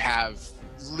 where you have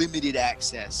limited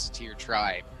access to your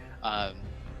tribe.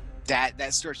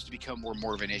 That starts to become more and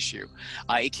more of an issue.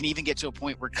 It can even get to a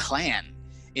point where clan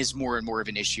is more and more of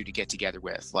an issue to get together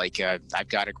with. Like I've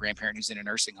got a grandparent who's in a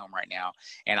nursing home right now,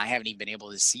 and I haven't even been able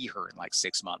to see her in like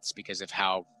 6 months because of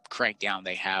how cranked down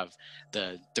they have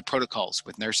the protocols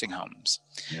with nursing homes.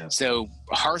 Yeah. So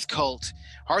hearth cult's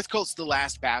the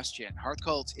last bastion. Hearth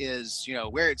cult is, you know,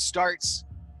 where it starts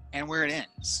and where it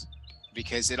ends,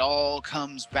 because it all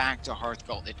comes back to hearth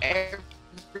cult. And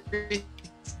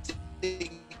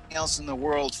everything else in the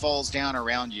world falls down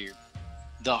around you.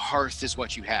 The hearth is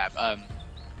what you have.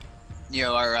 You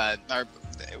know, our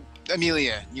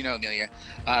Amelia,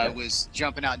 was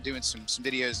jumping out and doing some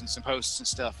videos and some posts and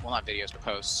stuff. Well, not videos, but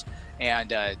posts.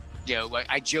 And, you know,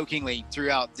 I jokingly threw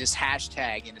out this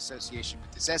hashtag in association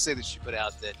with this essay that she put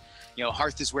out that, you know,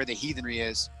 hearth is where the heathenry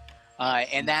is.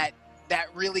 And that that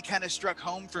really kind of struck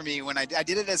home for me when I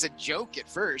did it as a joke at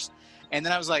first, and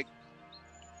then I was like,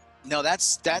 no,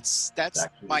 that's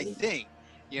my thing.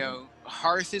 You know,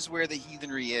 hearth is where the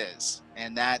heathenry is,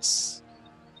 and that's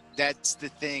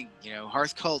the thing. You know,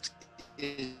 hearth cult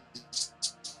is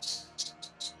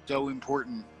so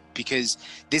important because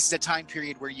this is a time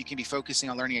period where you can be focusing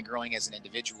on learning and growing as an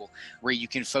individual, where you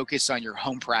can focus on your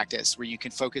home practice, where you can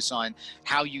focus on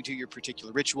how you do your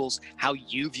particular rituals, how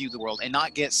you view the world, and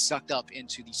not get sucked up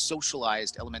into the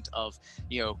socialized element of,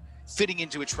 you know, fitting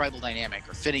into a tribal dynamic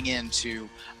or fitting into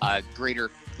a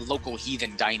greater local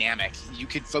heathen dynamic. You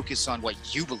can focus on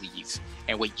what you believe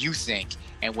and what you think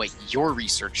and what your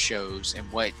research shows and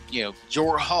what, you know,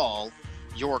 your hall,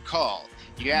 your call.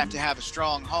 You have to have a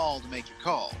strong hall to make your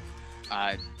call.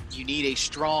 You need a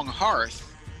strong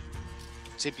hearth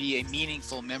to be a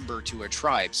meaningful member to a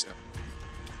tribe. So,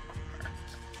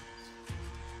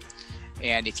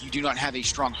 and if you do not have a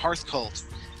strong hearth cult,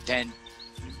 then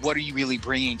what are you really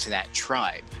bringing to that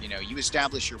tribe? You know, you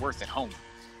establish your worth at home,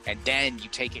 and then you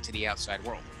take it to the outside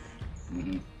world.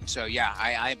 Mm-hmm. So yeah,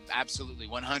 I absolutely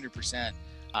 100%.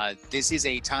 This is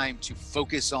a time to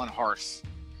focus on hearth.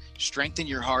 Strengthen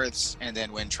your hearths, and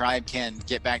then when tribe can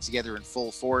get back together in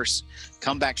full force,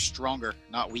 come back stronger,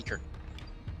 not weaker.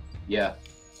 Yeah,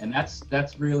 and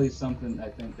that's really something I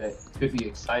think that could be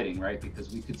exciting, right?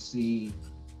 Because we could see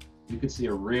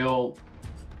a real,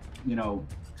 you know,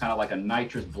 kind of like a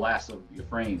nitrous blast of your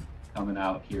frame coming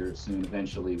out here soon,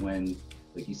 eventually, when,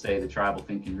 like you say, the tribal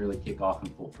thing can really kick off in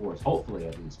full force, hopefully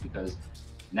at least, because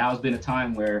now has been a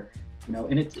time where, you know,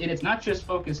 and it's not just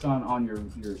focused on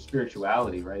your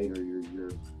spirituality, right, or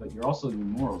your but you're also your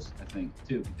morals, I think,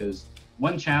 too, because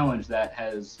one challenge that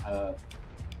has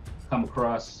come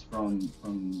across from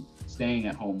staying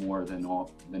at home more than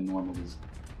normal is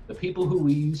the people who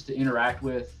we used to interact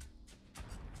with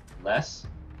less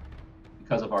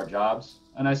because of our jobs.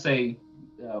 And I say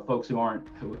folks who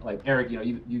like Eric, you know,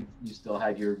 you still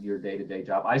had your day-to-day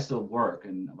job. I still work,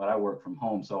 but I work from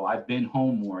home, so I've been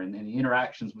home more, and the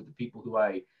interactions with the people who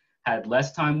I had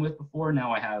less time with before,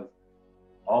 now I have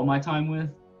all my time with,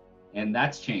 and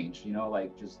that's changed. You know,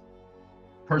 like just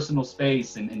personal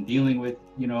space and dealing with,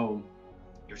 you know,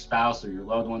 your spouse or your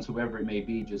loved ones, whoever it may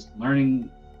be, just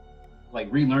learning,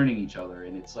 like relearning each other.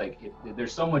 And it's like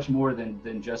there's so much more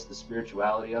than just the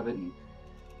spirituality of it and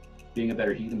being a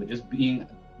better heathen, but just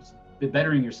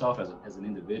bettering yourself as an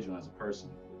individual, as a person.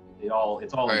 It's all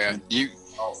it all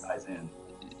ties in.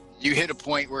 You hit a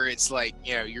point where it's like,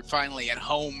 you know, you're finally at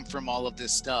home from all of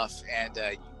this stuff, and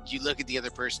you look at the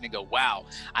other person and go, wow,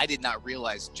 I did not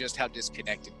realize just how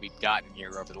disconnected we've gotten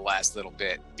here over the last little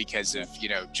bit because of, you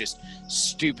know, just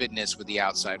stupidness with the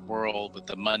outside world, with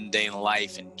the mundane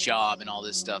life and job and all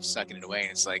this stuff sucking it away.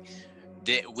 And it's like,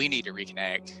 we need to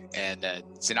reconnect, and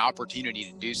it's an opportunity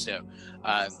to do so.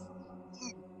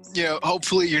 You know,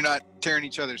 hopefully you're not tearing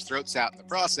each other's throats out in the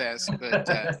process, but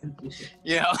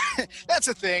you know, that's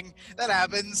a thing that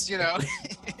happens, you know.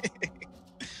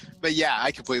 But yeah,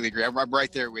 I completely agree. I'm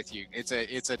right there with you. It's a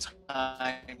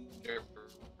time to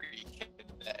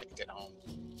reconnect at home.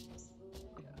 Yeah.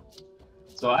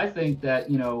 So I think that,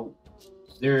 you know,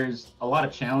 there's a lot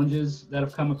of challenges that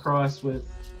have come across with,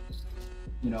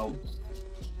 you know,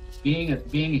 being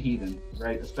a heathen,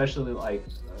 right? Especially like,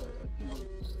 you know,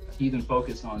 a heathen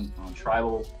focused on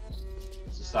tribal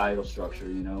societal structure,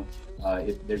 you know.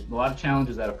 There's a lot of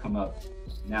challenges that have come up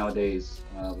nowadays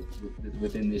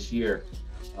within this year.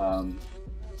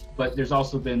 But there's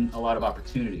also been a lot of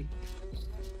opportunity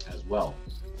as well,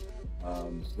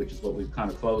 which is what we've kind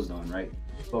of closed on, right?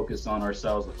 The focus on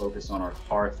ourselves, the focus on our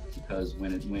hearth, because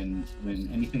when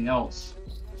anything else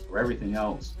or everything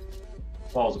else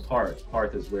falls apart,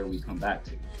 hearth is where we come back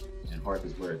to, and hearth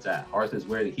is where it's at. Hearth is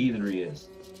where the heathenry is,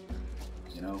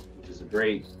 you know, which is a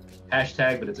great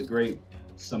hashtag, but it's a great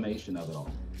summation of it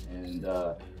all. And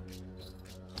yeah,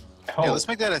 let's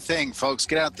make that a thing, folks.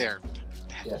 Get out there.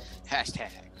 Yeah. Hashtag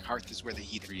hearth is where the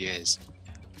heathenry is.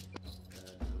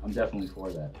 I'm definitely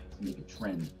for that. To make a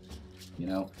trend, you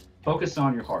know. Focus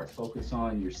on your hearth. Focus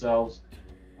on yourselves,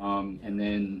 and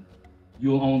then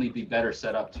you'll only be better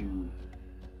set up to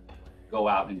go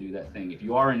out and do that thing. If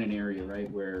you are in an area, right,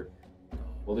 where,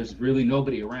 well, there's really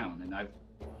nobody around, and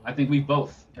I think we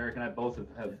both, Eric and I both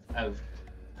have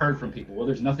heard from people, well,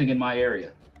 there's nothing in my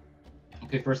area.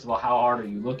 Okay, first of all, how hard are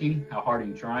you looking? How hard are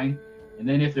you trying? And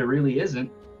then if there really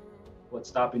isn't, what's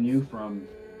stopping you from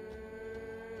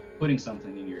putting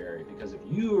something in your area? Because if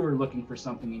you are looking for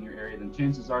something in your area, then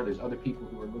chances are there's other people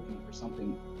who are looking for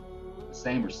something the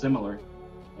same or similar,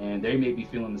 and they may be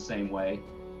feeling the same way,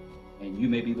 and you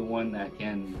may be the one that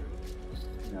can,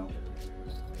 you know,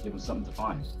 give them something to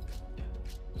find.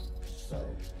 So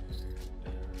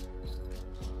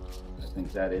I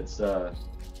think that it's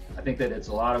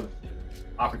a lot of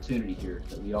opportunity here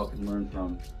that we all can learn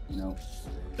from. You know,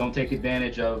 don't take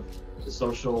advantage of the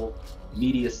social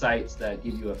media sites that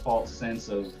give you a false sense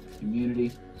of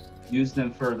community. Use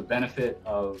them for the benefit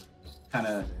of kind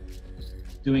of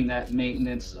doing that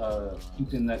maintenance,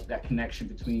 keeping that connection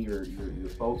between your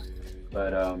folk.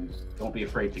 But don't be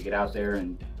afraid to get out there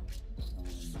and,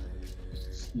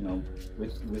 you know,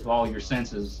 with all your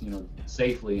senses, you know,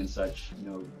 safely and such, you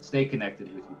know, stay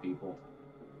connected with your people,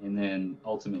 and then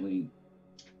ultimately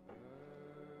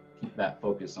keep that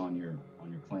focus on your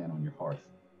clan, on your hearth.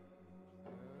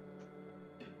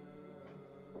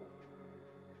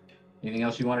 Anything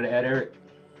else you wanted to add, Eric?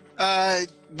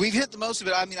 We've hit the most of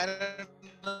it. I mean, I don't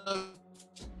know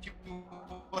if you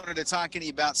wanted to talk any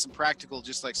about some practical,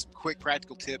 just like some quick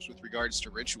practical tips with regards to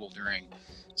ritual during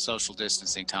social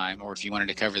distancing time, or if you wanted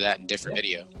to cover that in a different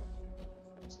video.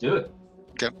 Let's do it.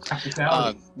 Okay.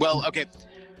 Well, okay.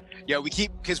 Yeah, we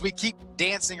keep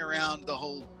dancing around the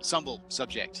whole Sumble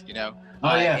subject, you know?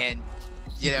 Oh, yeah. And,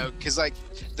 you know, because, like,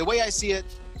 the way I see it,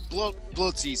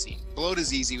 bloat's easy. Bloat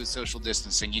is easy with social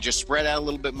distancing. You just spread out a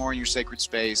little bit more in your sacred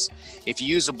space. If you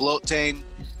use a bloatane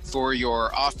for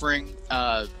your offering,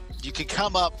 you can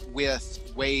come up with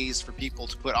ways for people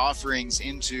to put offerings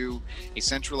into a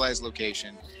centralized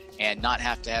location and not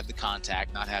have to have the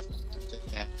contact, not have to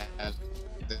have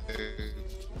the,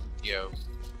 you know,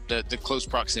 the close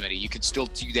proximity. You can still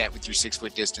do that with your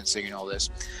 6-foot distancing and all this.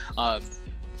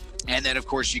 And then, of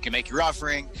course, you can make your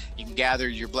offering. You can gather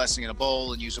your blessing in a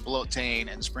bowl and use a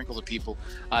bloatane and sprinkle the people.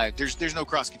 There's no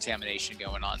cross contamination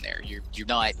going on there. You're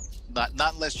not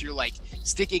unless you're like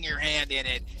sticking your hand in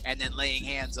it and then laying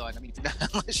hands on. I mean,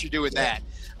 unless you're doing that.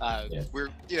 We're,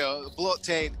 you know,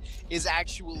 bloatane is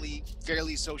actually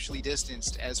fairly socially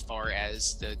distanced as far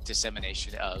as the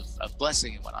dissemination of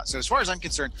blessing and whatnot. So as far as I'm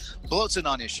concerned, bloat's a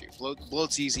non-issue.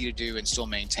 Bloat's easy to do and still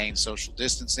maintain social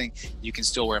distancing. You can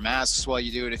still wear masks while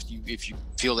you do it if you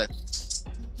feel that's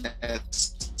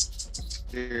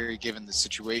necessary given the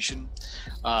situation.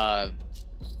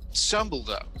 Stumble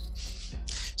though.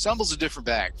 Stumble's a different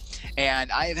bag,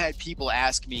 and I have had people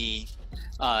ask me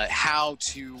how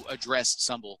to address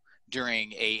stumble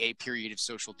during a period of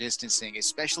social distancing,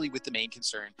 especially with the main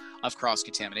concern of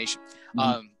cross-contamination.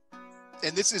 Mm-hmm.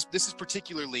 And this is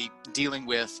particularly dealing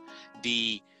with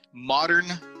the modern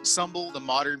stumble, the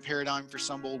modern paradigm for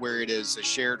stumble, where it is a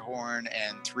shared horn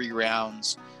and 3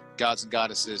 rounds, gods and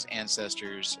goddesses,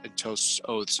 ancestors, and toasts,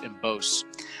 oaths, and boasts.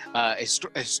 A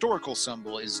historical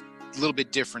stumble is a little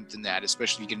bit different than that,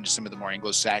 especially if you get into some of the more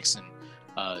Anglo-Saxon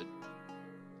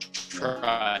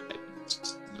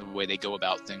tribes, the way they go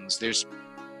about things.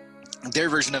 Their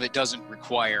version of it doesn't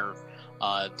require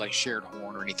like shared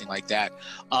horn or anything like that.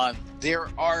 There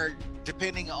are,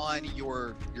 depending on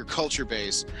your culture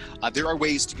base, there are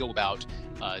ways to go about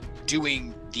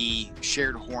doing the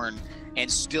shared horn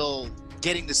and still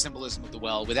getting the symbolism of the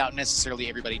well without necessarily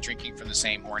everybody drinking from the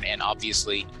same horn, and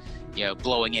obviously, you know,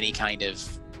 blowing any kind of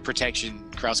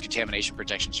cross-contamination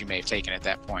protections you may have taken at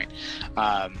that point.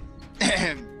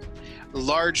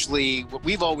 Largely, what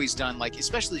we've always done, like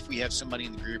especially if we have somebody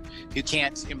in the group who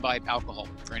can't imbibe alcohol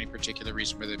for any particular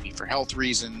reason, whether it be for health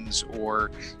reasons or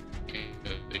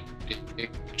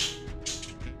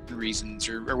reasons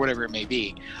or whatever it may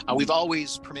be, we've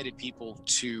always permitted people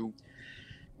to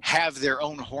have their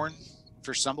own horn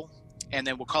for stumble, and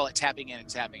then we'll call it tapping in and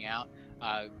tapping out.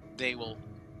 They will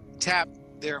tap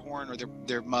their horn or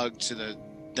their mug to the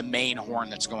main horn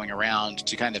that's going around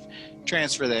to kind of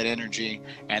transfer that energy,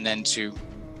 and then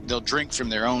they'll drink from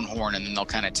their own horn, and then they'll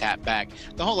kind of tap back.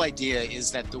 The whole idea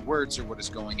is that the words are what is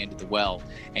going into the well,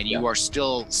 and you are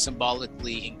still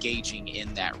symbolically engaging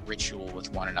in that ritual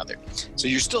with one another. So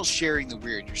you're still sharing the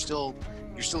weird. You're still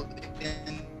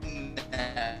in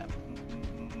that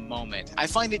moment. I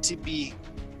find it to be,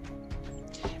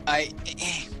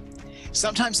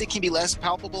 sometimes it can be less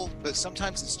palpable, but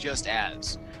sometimes it's just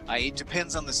as. It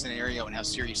depends on the scenario and how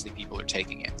seriously people are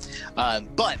taking it.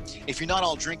 But if you're not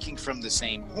all drinking from the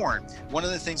same horn, one of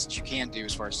the things that you can do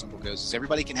as far as stumble goes is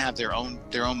everybody can have their own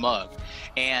mug.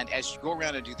 And as you go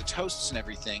around and do the toasts and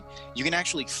everything, you can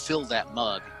actually fill that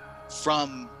mug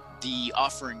from the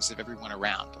offerings of everyone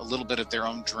around. A little bit of their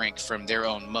own drink from their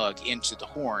own mug into the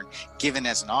horn, given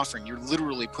as an offering. You're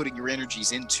literally putting your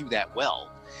energies into that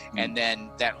well. And then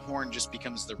that horn just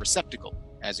becomes the receptacle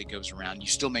as it goes around. You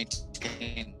still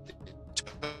maintain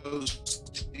the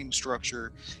hosting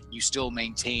structure. You still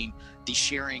maintain the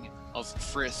sharing of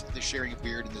frith, the sharing of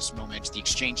weird in this moment, the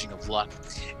exchanging of luck,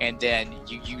 and then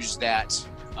you use that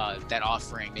that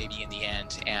offering maybe in the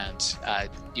end, and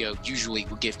usually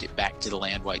we'll gift it back to the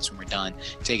land wights when we're done,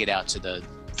 take it out to the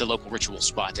local ritual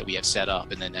spot that we have set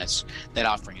up, and then that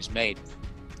offering is made.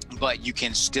 But you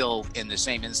can still, in the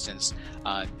same instance,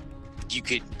 you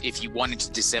could, if you wanted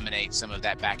to disseminate some of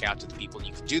that back out to the people,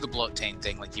 you could do the bloat-tain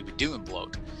thing like you would do in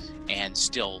bloat, and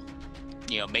still,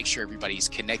 make sure everybody's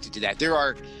connected to that. There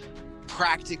are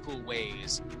practical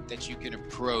ways that you can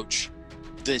approach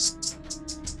this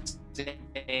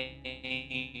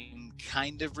same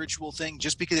kind of ritual thing.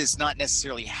 Just because it's not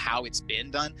necessarily how it's been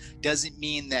done doesn't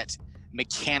mean that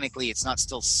mechanically it's not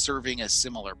still serving a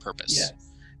similar purpose. Yeah.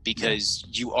 Because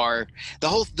you are, the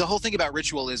whole thing about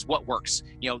ritual is what works.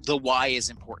 The why is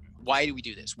important. Why do we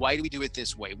do this? Why do we do it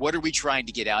this way? What are we trying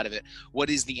to get out of it?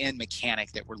 What is the end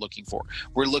mechanic that we're looking for?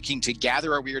 We're looking to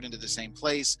gather our weird into the same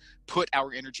place, put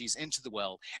our energies into the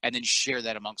well, and then share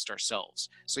that amongst ourselves.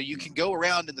 So you can go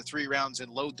around in the 3 rounds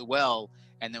and load the well,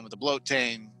 and then with the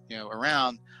bloat-tain,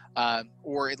 around,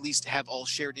 or at least have all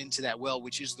shared into that well,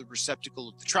 which is the receptacle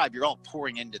of the tribe. You're all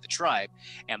pouring into the tribe,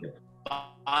 and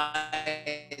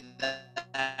by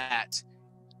that,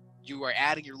 you are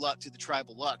adding your luck to the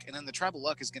tribal luck, and then the tribal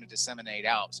luck is going to disseminate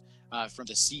out from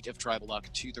the seat of tribal luck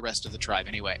to the rest of the tribe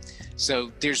anyway.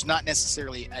 So there's not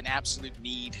necessarily an absolute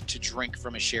need to drink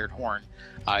from a shared horn.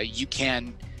 You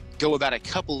can go about a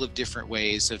couple of different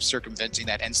ways of circumventing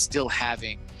that and still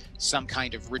having some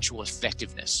kind of ritual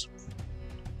effectiveness.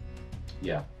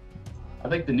 Yeah. I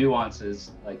think the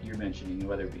nuances, like you're mentioning,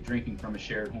 whether it be drinking from a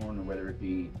shared horn or whether it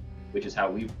be, which is how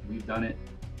we've done it,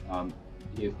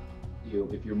 if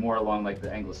you're more along like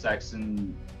the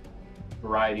Anglo-Saxon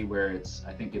variety, where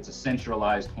I think it's a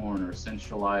centralized horn or a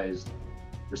centralized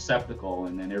receptacle,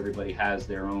 and then everybody has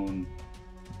their own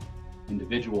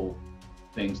individual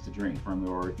things to drink from.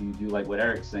 Or if you do like what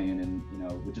Eric's saying, and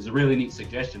which is a really neat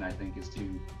suggestion, I think, is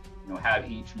to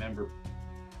have each member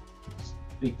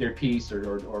speak their piece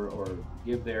or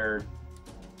give their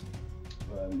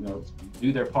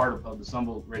do their part of the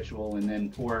Sumbel ritual, and then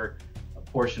pour a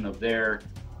portion of their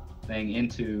thing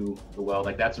into the well.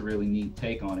 Like, that's a really neat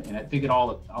take on it. And I think it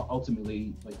all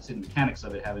ultimately, like you said, the mechanics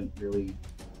of it haven't really,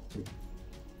 the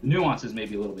nuances may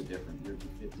be a little bit different.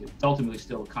 It's ultimately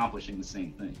still accomplishing the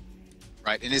same thing.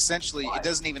 Right, and essentially it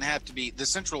doesn't even have to be, the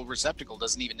central receptacle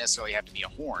doesn't even necessarily have to be a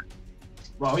horn.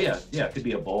 Well, yeah, it could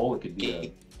be a bowl, it could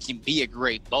be it can be a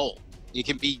great bowl. It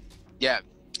can be,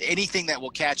 anything that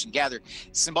will catch and gather.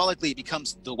 Symbolically, it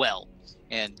becomes the well.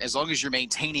 And as long as you're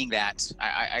maintaining that,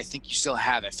 I think you still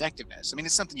have effectiveness. I mean,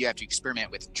 it's something you have to experiment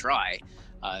with and try.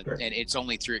 Sure. And it's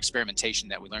only through experimentation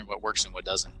that we learn what works and what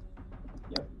doesn't.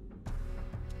 Yep.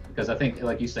 Because I think,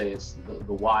 like you say, it's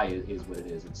the why is what it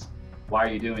is. It's, why are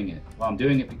you doing it? Well, I'm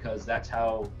doing it because that's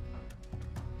how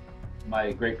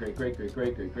my great,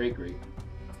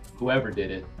 whoever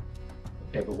did it.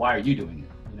 Okay, but why are you doing it?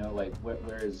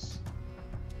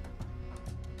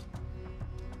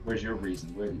 Where's your reason?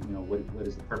 What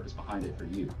is the purpose behind it for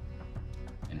you?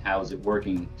 And how is it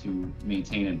working to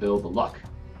maintain and build the luck,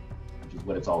 which is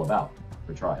what it's all about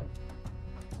for tribe.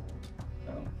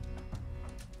 So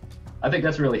I think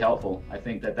that's really helpful. I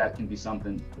think that can be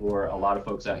something for a lot of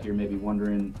folks out here maybe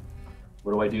wondering,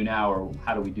 what do I do now, or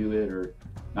how do we do it, or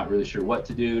not really sure what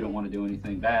to do, don't want to do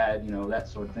anything bad, that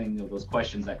sort of thing, those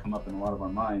questions that come up in a lot of our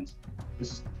minds. I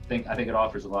think it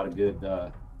offers a lot of good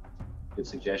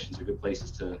suggestions or good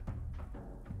places to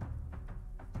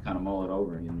kind of mull it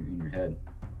over in your head.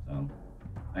 So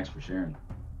thanks for sharing.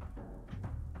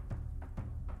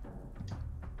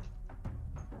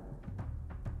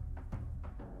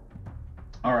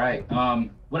 All right,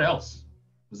 what else?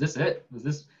 Was this it?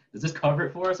 Does this cover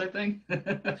it for us, I think?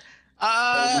 Nice.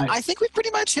 I think we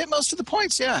pretty much hit most of the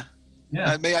points, yeah.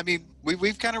 Yeah. I mean,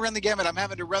 we've kind of run the gamut. I'm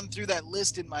having to run through that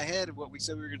list in my head of what we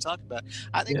said we were going to talk about.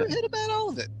 I think we've hit about all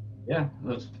of it. Yeah,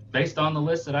 based on the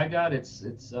list that I got, it's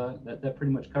that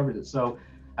pretty much covers it. So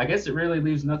I guess it really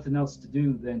leaves nothing else to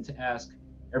do than to ask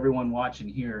everyone watching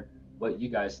here what you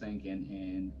guys think,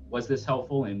 and was this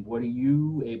helpful, and what are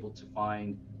you able to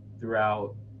find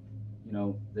throughout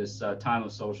this time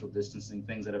of social distancing,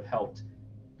 things that have helped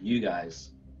you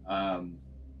guys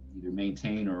either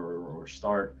maintain or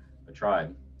start a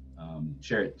tribe.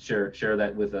 Share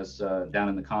that with us down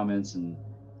in the comments, and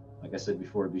like I said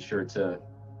before, be sure to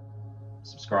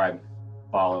subscribe,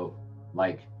 follow,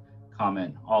 like,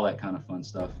 comment, all that kind of fun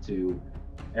stuff to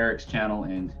Eric's channel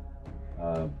and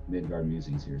Midgard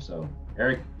Musings here. So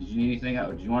Eric, did you need anything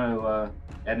else? Do you want to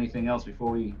add anything else before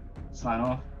we sign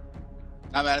off?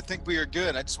 I think we are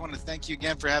good. I just want to thank you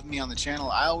again for having me on the channel.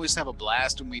 I always have a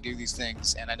blast when we do these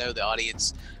things, and I know the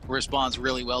audience responds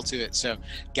really well to it. So,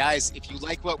 guys, if you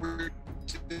like what we're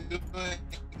doing,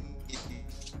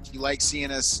 if you like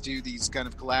seeing us do these kind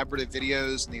of collaborative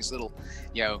videos and these little,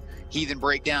 heathen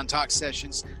breakdown talk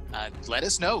sessions, let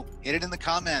us know. Hit it in the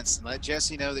comments and let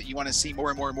Jesse know that you want to see more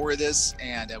and more and more of this,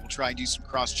 and we'll try and do some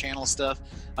cross-channel stuff.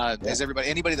 As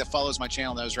anybody that follows my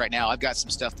channel knows right now, I've got some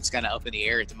stuff that's kind of up in the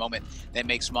air at the moment that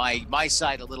makes my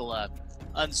side a little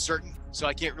uncertain. So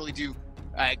I can't really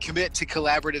commit to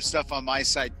collaborative stuff on my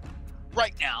side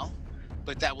right now,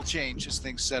 but that will change as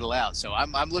things settle out. So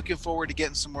I'm looking forward to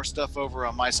getting some more stuff over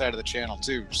on my side of the channel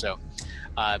too. So,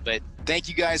 but thank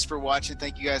you guys for watching.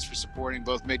 Thank you guys for supporting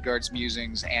both Midgard's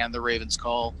Musings and the Raven's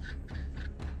Call.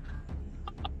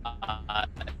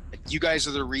 You guys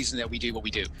are the reason that we do what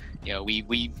we do.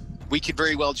 We could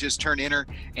very well just turn inner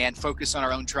and focus on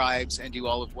our own tribes and do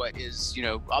all of what is,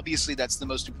 obviously that's the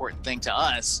most important thing to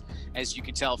us, as you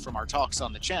can tell from our talks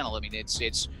on the channel. I mean,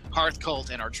 it's Hearth Cult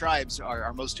and our tribes are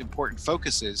our most important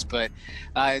focuses, but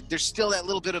there's still that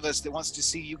little bit of us that wants to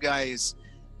see you guys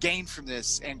gain from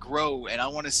this and grow, and I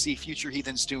want to see future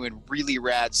heathens doing really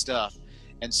rad stuff.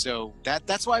 And so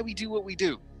that's why we do what we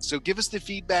do. So give us the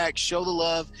feedback, show the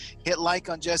love, hit like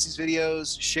on Jesse's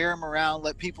videos, share them around,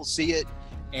 let people see it.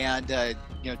 And,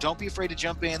 don't be afraid to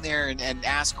jump in there and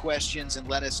ask questions and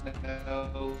let us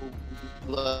know.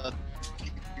 Love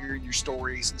hearing your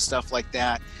stories and stuff like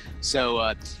that.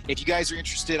 So if you guys are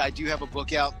interested, I do have a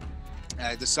book out,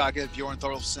 The Saga of Bjorn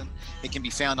Thorolfsson. It can be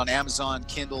found on Amazon,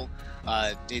 Kindle.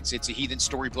 It's a heathen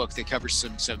storybook that covers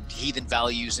some heathen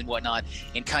values and whatnot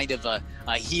in kind of a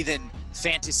heathen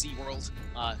fantasy world.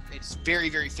 It's very,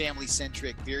 very family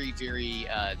centric, very, very,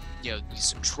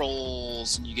 some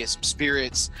trolls, and you get some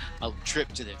spirits, a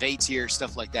trip to the Vaetier,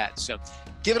 stuff like that. So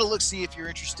give it a look, see if you're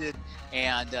interested,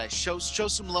 and show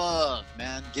some love,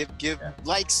 man. Give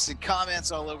likes and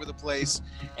comments all over the place,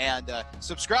 and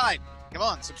subscribe. Come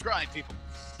on, subscribe, people.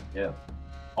 Yeah.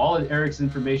 All of Eric's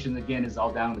information, again, is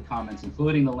all down in the comments,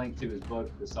 including the link to his book,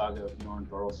 The Saga of Bjorn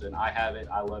Thorolfsson. I have it.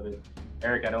 I love it.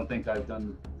 Eric, I don't think I've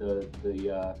done the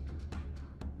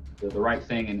right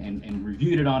thing and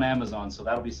reviewed it on Amazon, so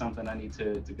that'll be something I need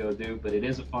to go do. But it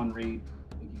is a fun read.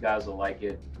 I think you guys will like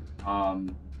it.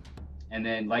 And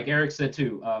then, like Eric said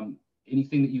too,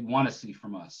 anything that you want to see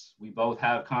from us, we both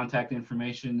have contact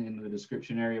information in the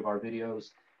description area of our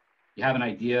videos. If you have an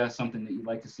idea, something that you'd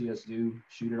like to see us do,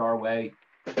 shoot it our way.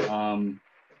 If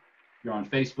you're on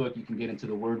Facebook, you can get into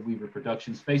the Word Weaver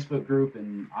Productions Facebook group,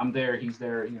 and I'm there, he's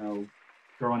there,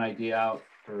 throw an idea out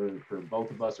for both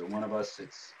of us or one of us.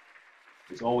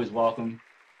 It's always welcome,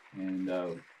 and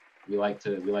we like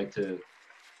to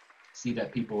see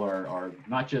that people are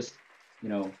not just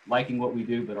liking what we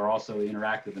do, but are also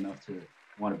interactive enough to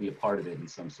want to be a part of it in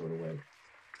some sort of way.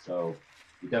 So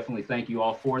we definitely thank you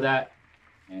all for that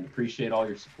and appreciate all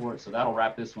your support. So that'll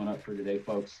wrap this one up for today,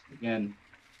 folks. Again,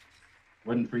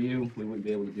 wasn't for you, we wouldn't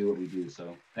be able to do what we do.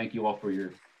 So thank you all for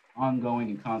your ongoing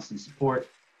and constant support.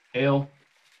 Hail,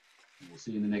 and we'll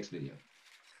see you in the next video.